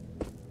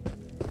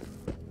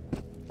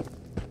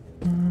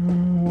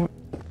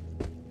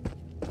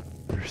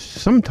 There's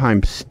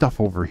sometimes stuff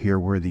over here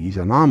where these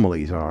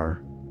anomalies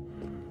are.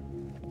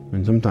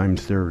 And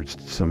sometimes there's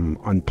some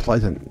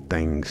unpleasant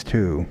things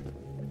too.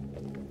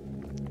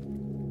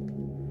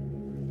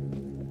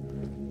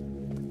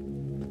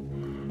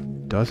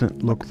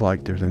 Doesn't look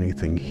like there's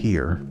anything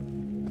here.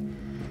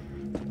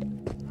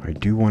 I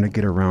do want to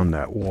get around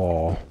that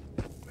wall.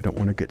 I don't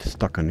want to get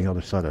stuck on the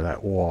other side of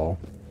that wall.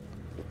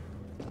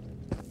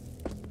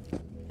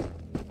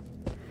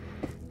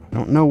 I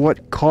don't know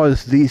what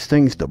caused these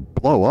things to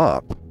blow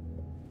up.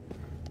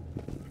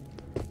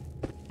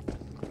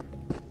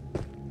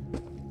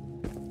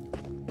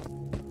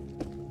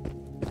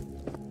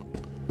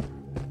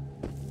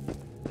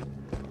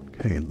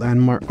 Okay,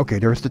 landmark. Okay,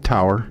 there's the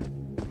tower.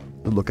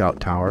 The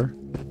lookout tower.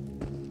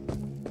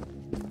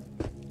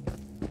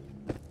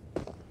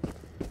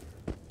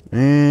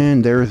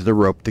 And there's the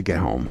rope to get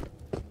home.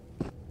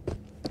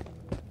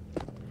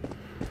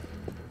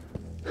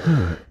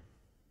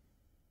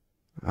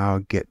 I'll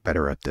get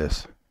better at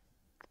this.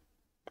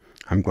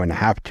 I'm going to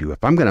have to.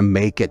 If I'm going to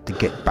make it to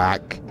get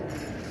back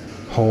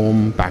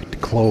home, back to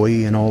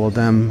Chloe and all of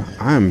them,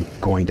 I'm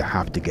going to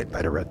have to get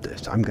better at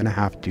this. I'm going to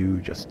have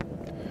to just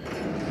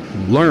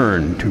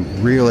learn to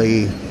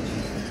really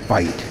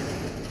fight.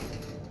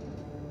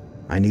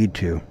 I need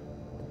to.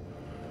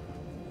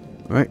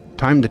 Alright,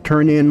 time to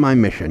turn in my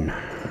mission.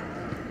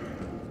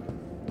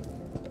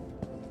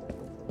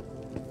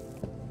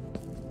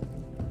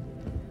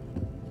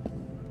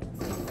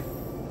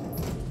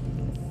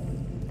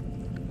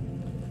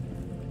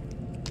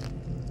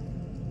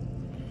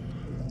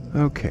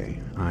 Okay,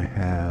 I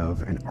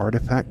have an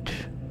artifact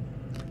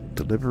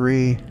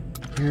delivery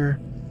here.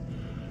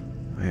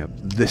 I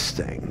have this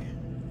thing.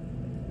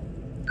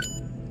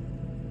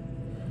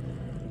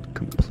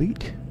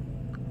 Complete.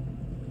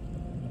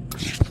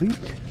 Complete.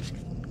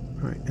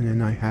 Alright, and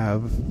then I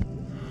have...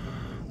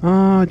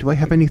 do I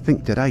have anything...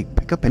 Did I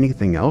pick up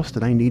anything else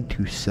that I need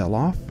to sell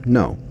off?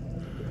 No.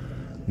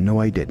 No,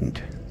 I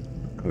didn't.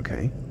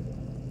 Okay.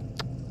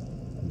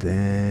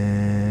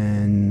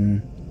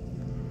 Then...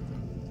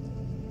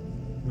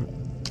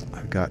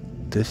 I've got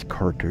this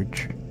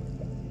cartridge.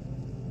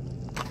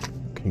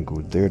 Can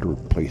go there to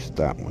replace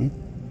that one.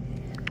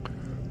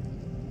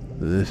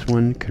 This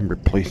one can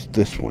replace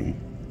this one.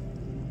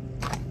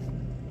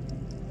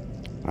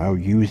 I'll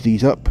use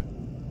these up.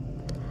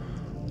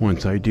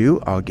 Once I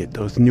do, I'll get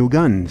those new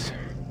guns.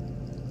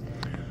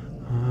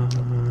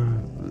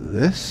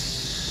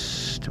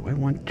 This... Do I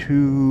want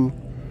to...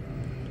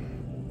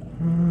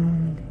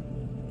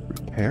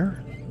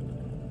 repair?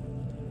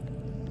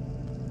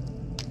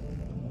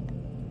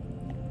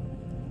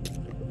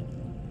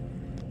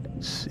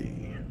 Let's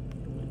see.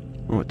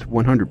 Oh, it's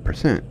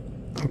 100%.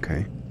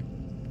 Okay.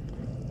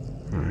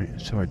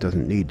 Alright, so it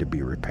doesn't need to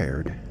be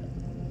repaired.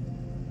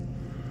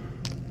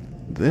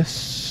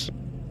 This...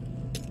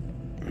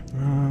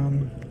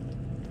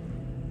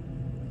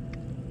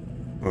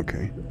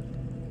 okay.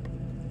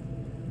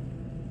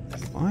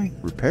 Why?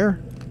 Repair?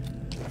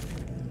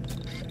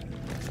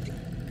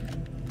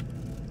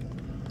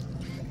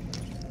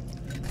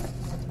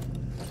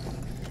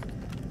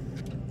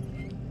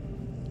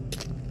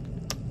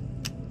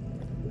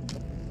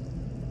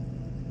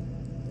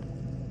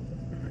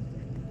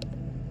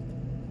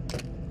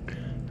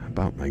 How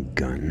about my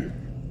gun?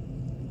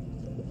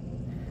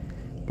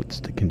 What's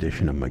the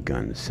condition of my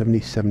gun?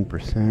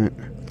 77%.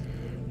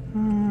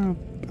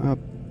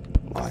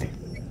 Apply.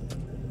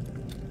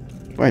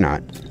 Why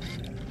not?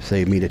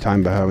 Save me the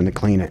time by having to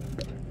clean it.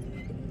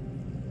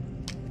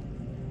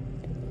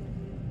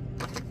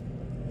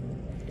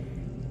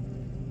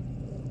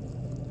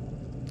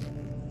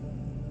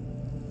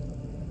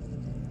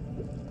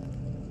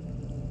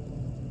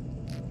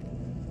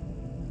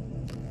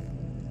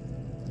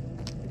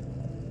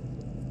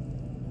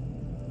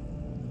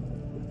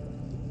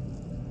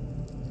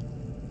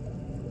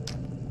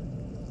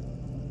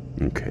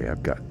 Okay,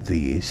 I've got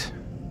these.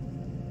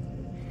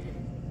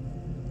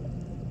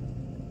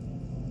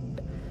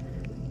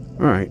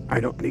 Alright, I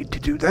don't need to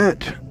do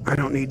that. I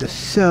don't need to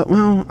sell...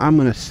 Well, I'm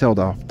going to sell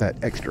off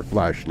that extra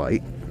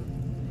flashlight.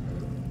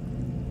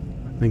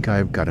 I think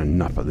I've got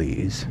enough of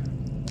these.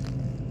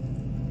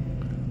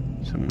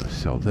 So I'm going to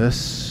sell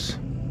this.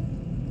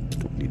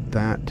 Don't need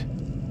that.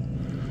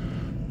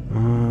 I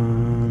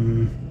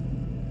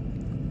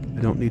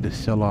don't need to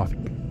sell off...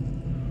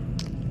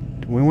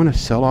 Do we want to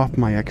sell off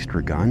my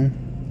extra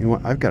gun? You know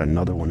what? I've got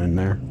another one in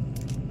there.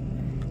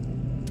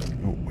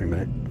 Oh, wait a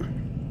minute.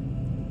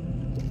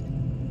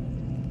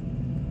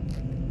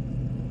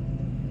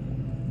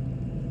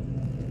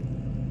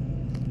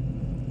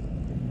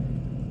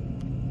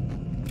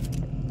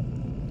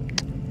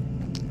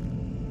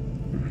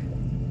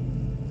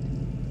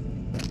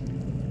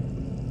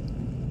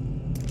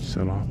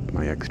 Set off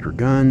my extra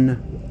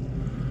gun.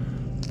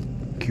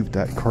 Keep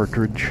that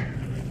cartridge.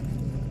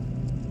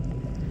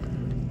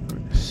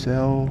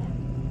 Sell.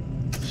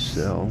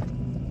 Sell.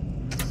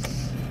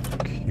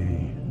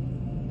 Okay.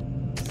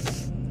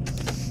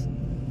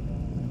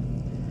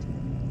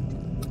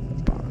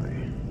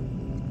 Buy.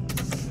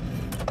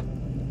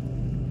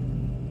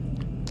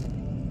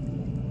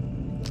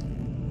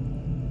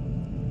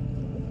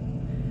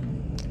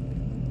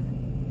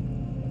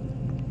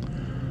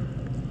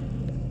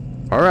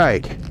 All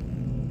right.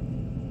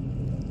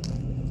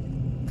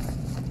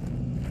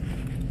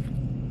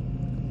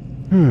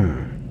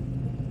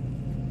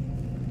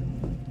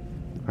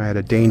 I had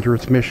a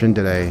dangerous mission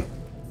today.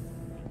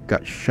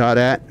 Got shot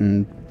at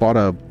and bought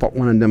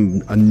one of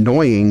them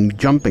annoying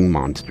jumping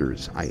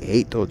monsters. I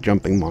hate those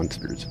jumping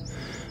monsters.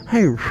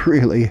 I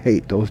really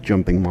hate those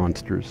jumping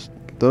monsters.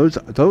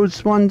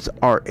 Those ones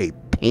are a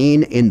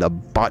pain in the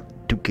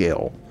butt to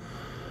kill.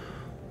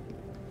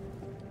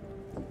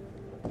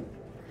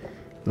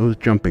 Those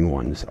jumping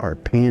ones are a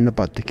pain in the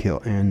butt to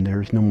kill. And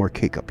there's no more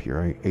cake up here.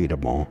 I ate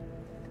them all.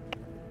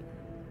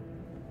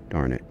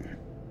 Darn it.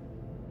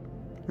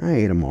 I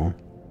ate them all.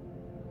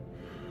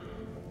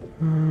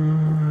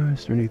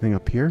 Is there anything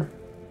up here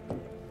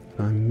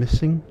I'm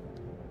missing?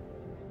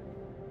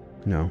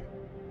 No.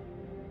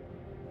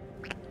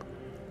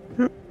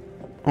 Yep.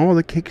 All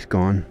the cake's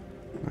gone.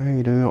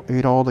 I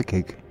ate all the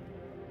cake.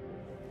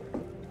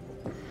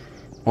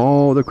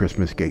 All the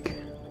Christmas cake.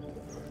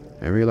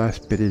 Every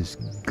last bit is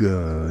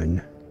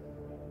good.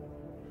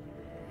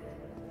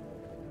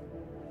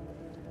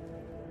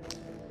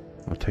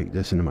 I'll take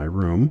this into my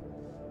room.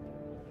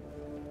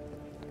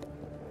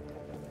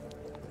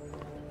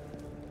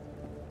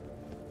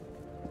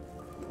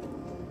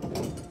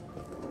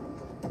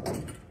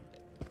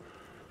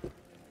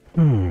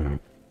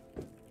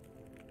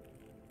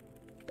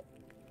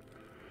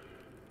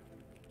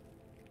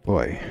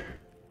 Boy,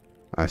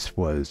 this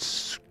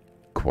was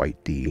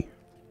quite the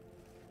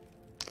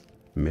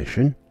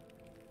mission,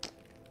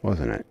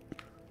 wasn't it?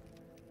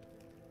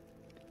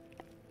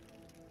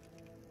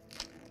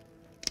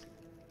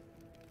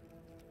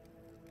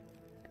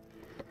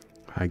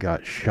 I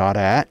got shot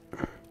at,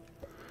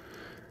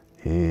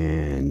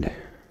 and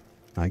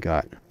I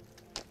got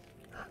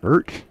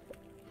hurt.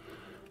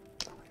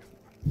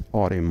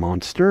 Fought a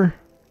monster.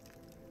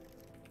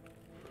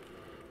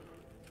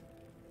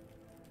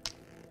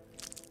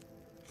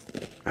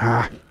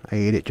 I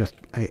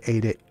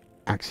ate it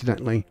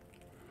accidentally.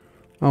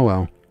 Oh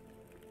well.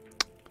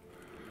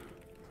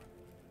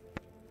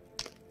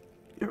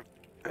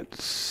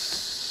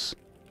 It's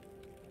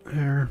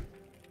there.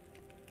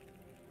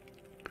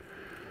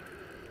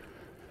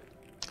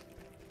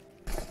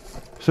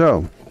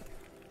 So,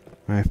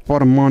 I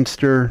fought a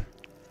monster,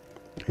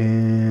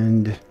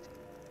 and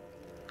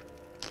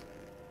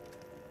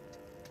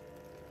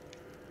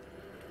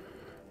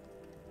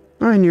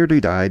I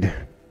nearly died.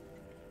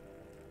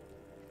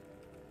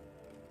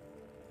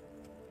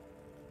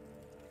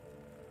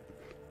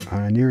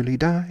 I nearly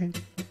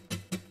died.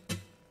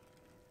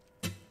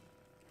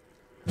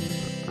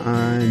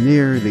 I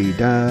nearly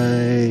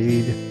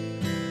died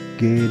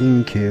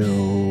getting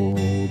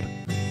killed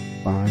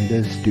by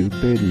the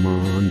stupid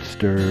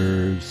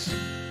monsters.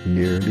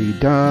 Nearly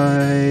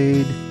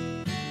died.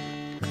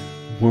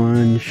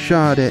 One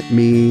shot at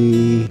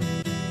me.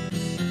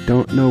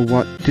 Don't know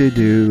what to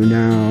do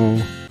now.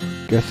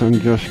 Guess I'm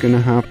just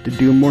gonna have to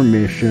do more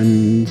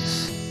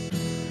missions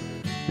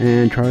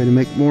and try to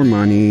make more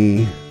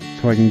money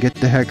so I can get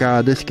the heck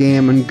out of this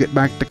game and get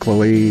back to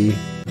Chloe.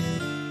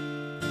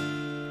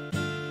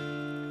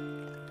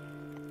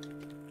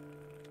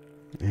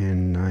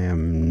 And I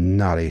am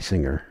not a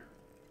singer.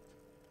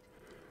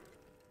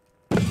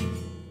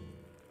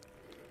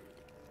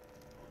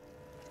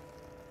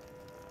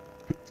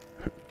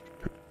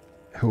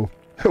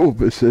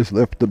 Elvis has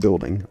left the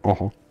building.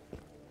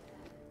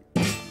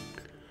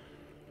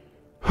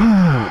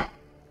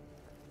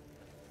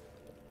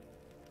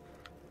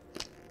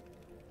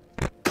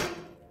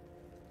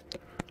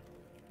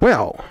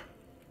 Well,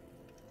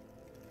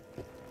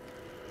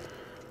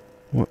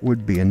 what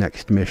would be a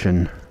next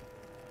mission?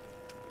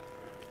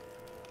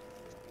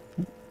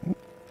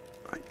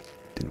 I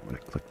didn't want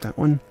to click that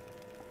one.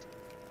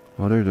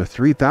 Well, there's a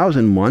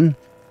 3000 one.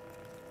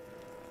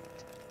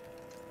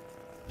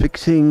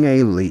 Fixing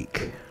a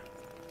leak.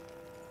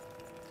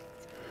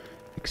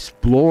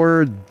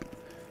 Explorer,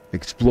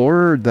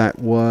 that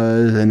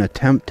was an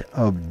attempt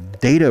of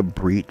data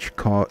breach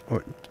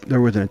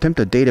there was an attempt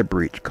at data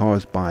breach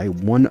caused by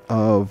one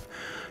of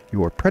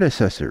your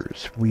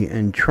predecessors. We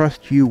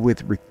entrust you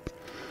with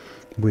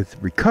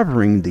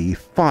recovering the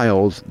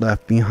files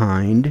left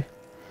behind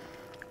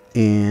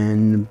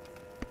in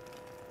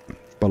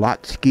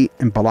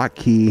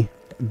Balaki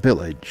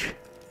village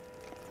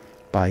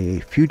by a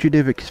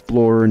fugitive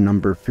explorer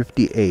number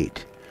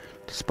 58.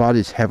 The spot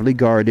is heavily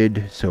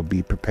guarded, so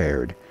be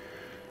prepared.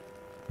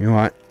 You know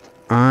what?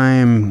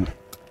 I'm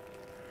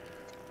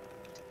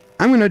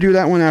going to do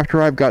that one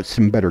after I've got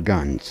some better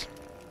guns.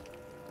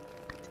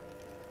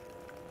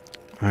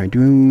 I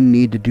do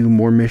need to do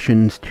more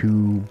missions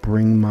to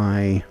bring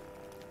my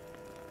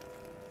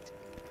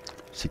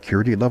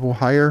security level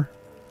higher.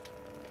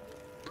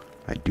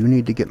 I do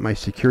need to get my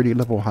security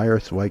level higher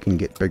so I can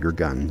get bigger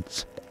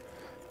guns.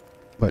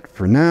 But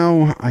for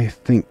now, I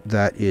think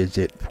that is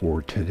it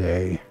for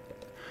today.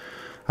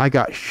 I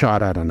got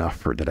shot at enough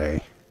for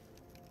today.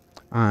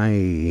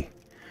 I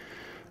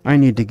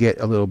need to get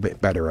a little bit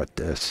better at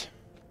this.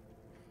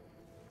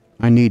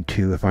 I need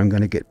to if I'm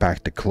going to get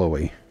back to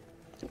Chloe.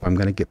 If I'm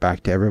going to get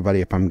back to everybody,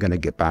 if I'm going to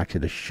get back to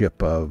the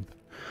ship of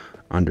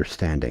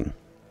understanding.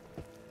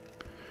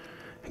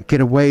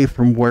 Get away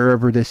from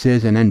wherever this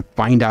is and then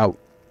find out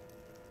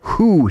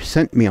who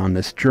sent me on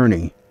this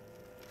journey.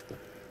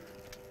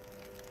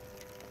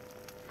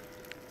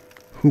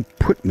 Who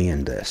put me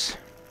in this?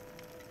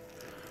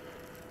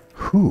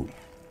 Who?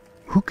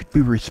 Who could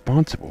be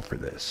responsible for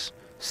this?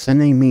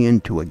 Sending me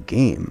into a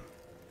game.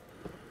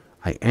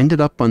 I ended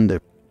up on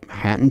the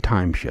Hatton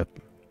time ship.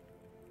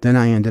 Then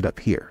I ended up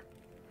here.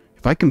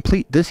 If I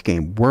complete this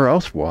game, where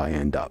else will I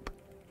end up?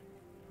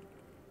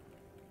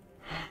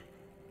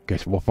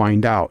 Guess we'll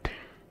find out.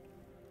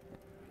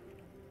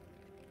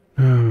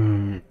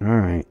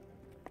 Alright.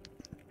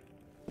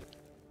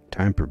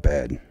 Time for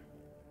bed.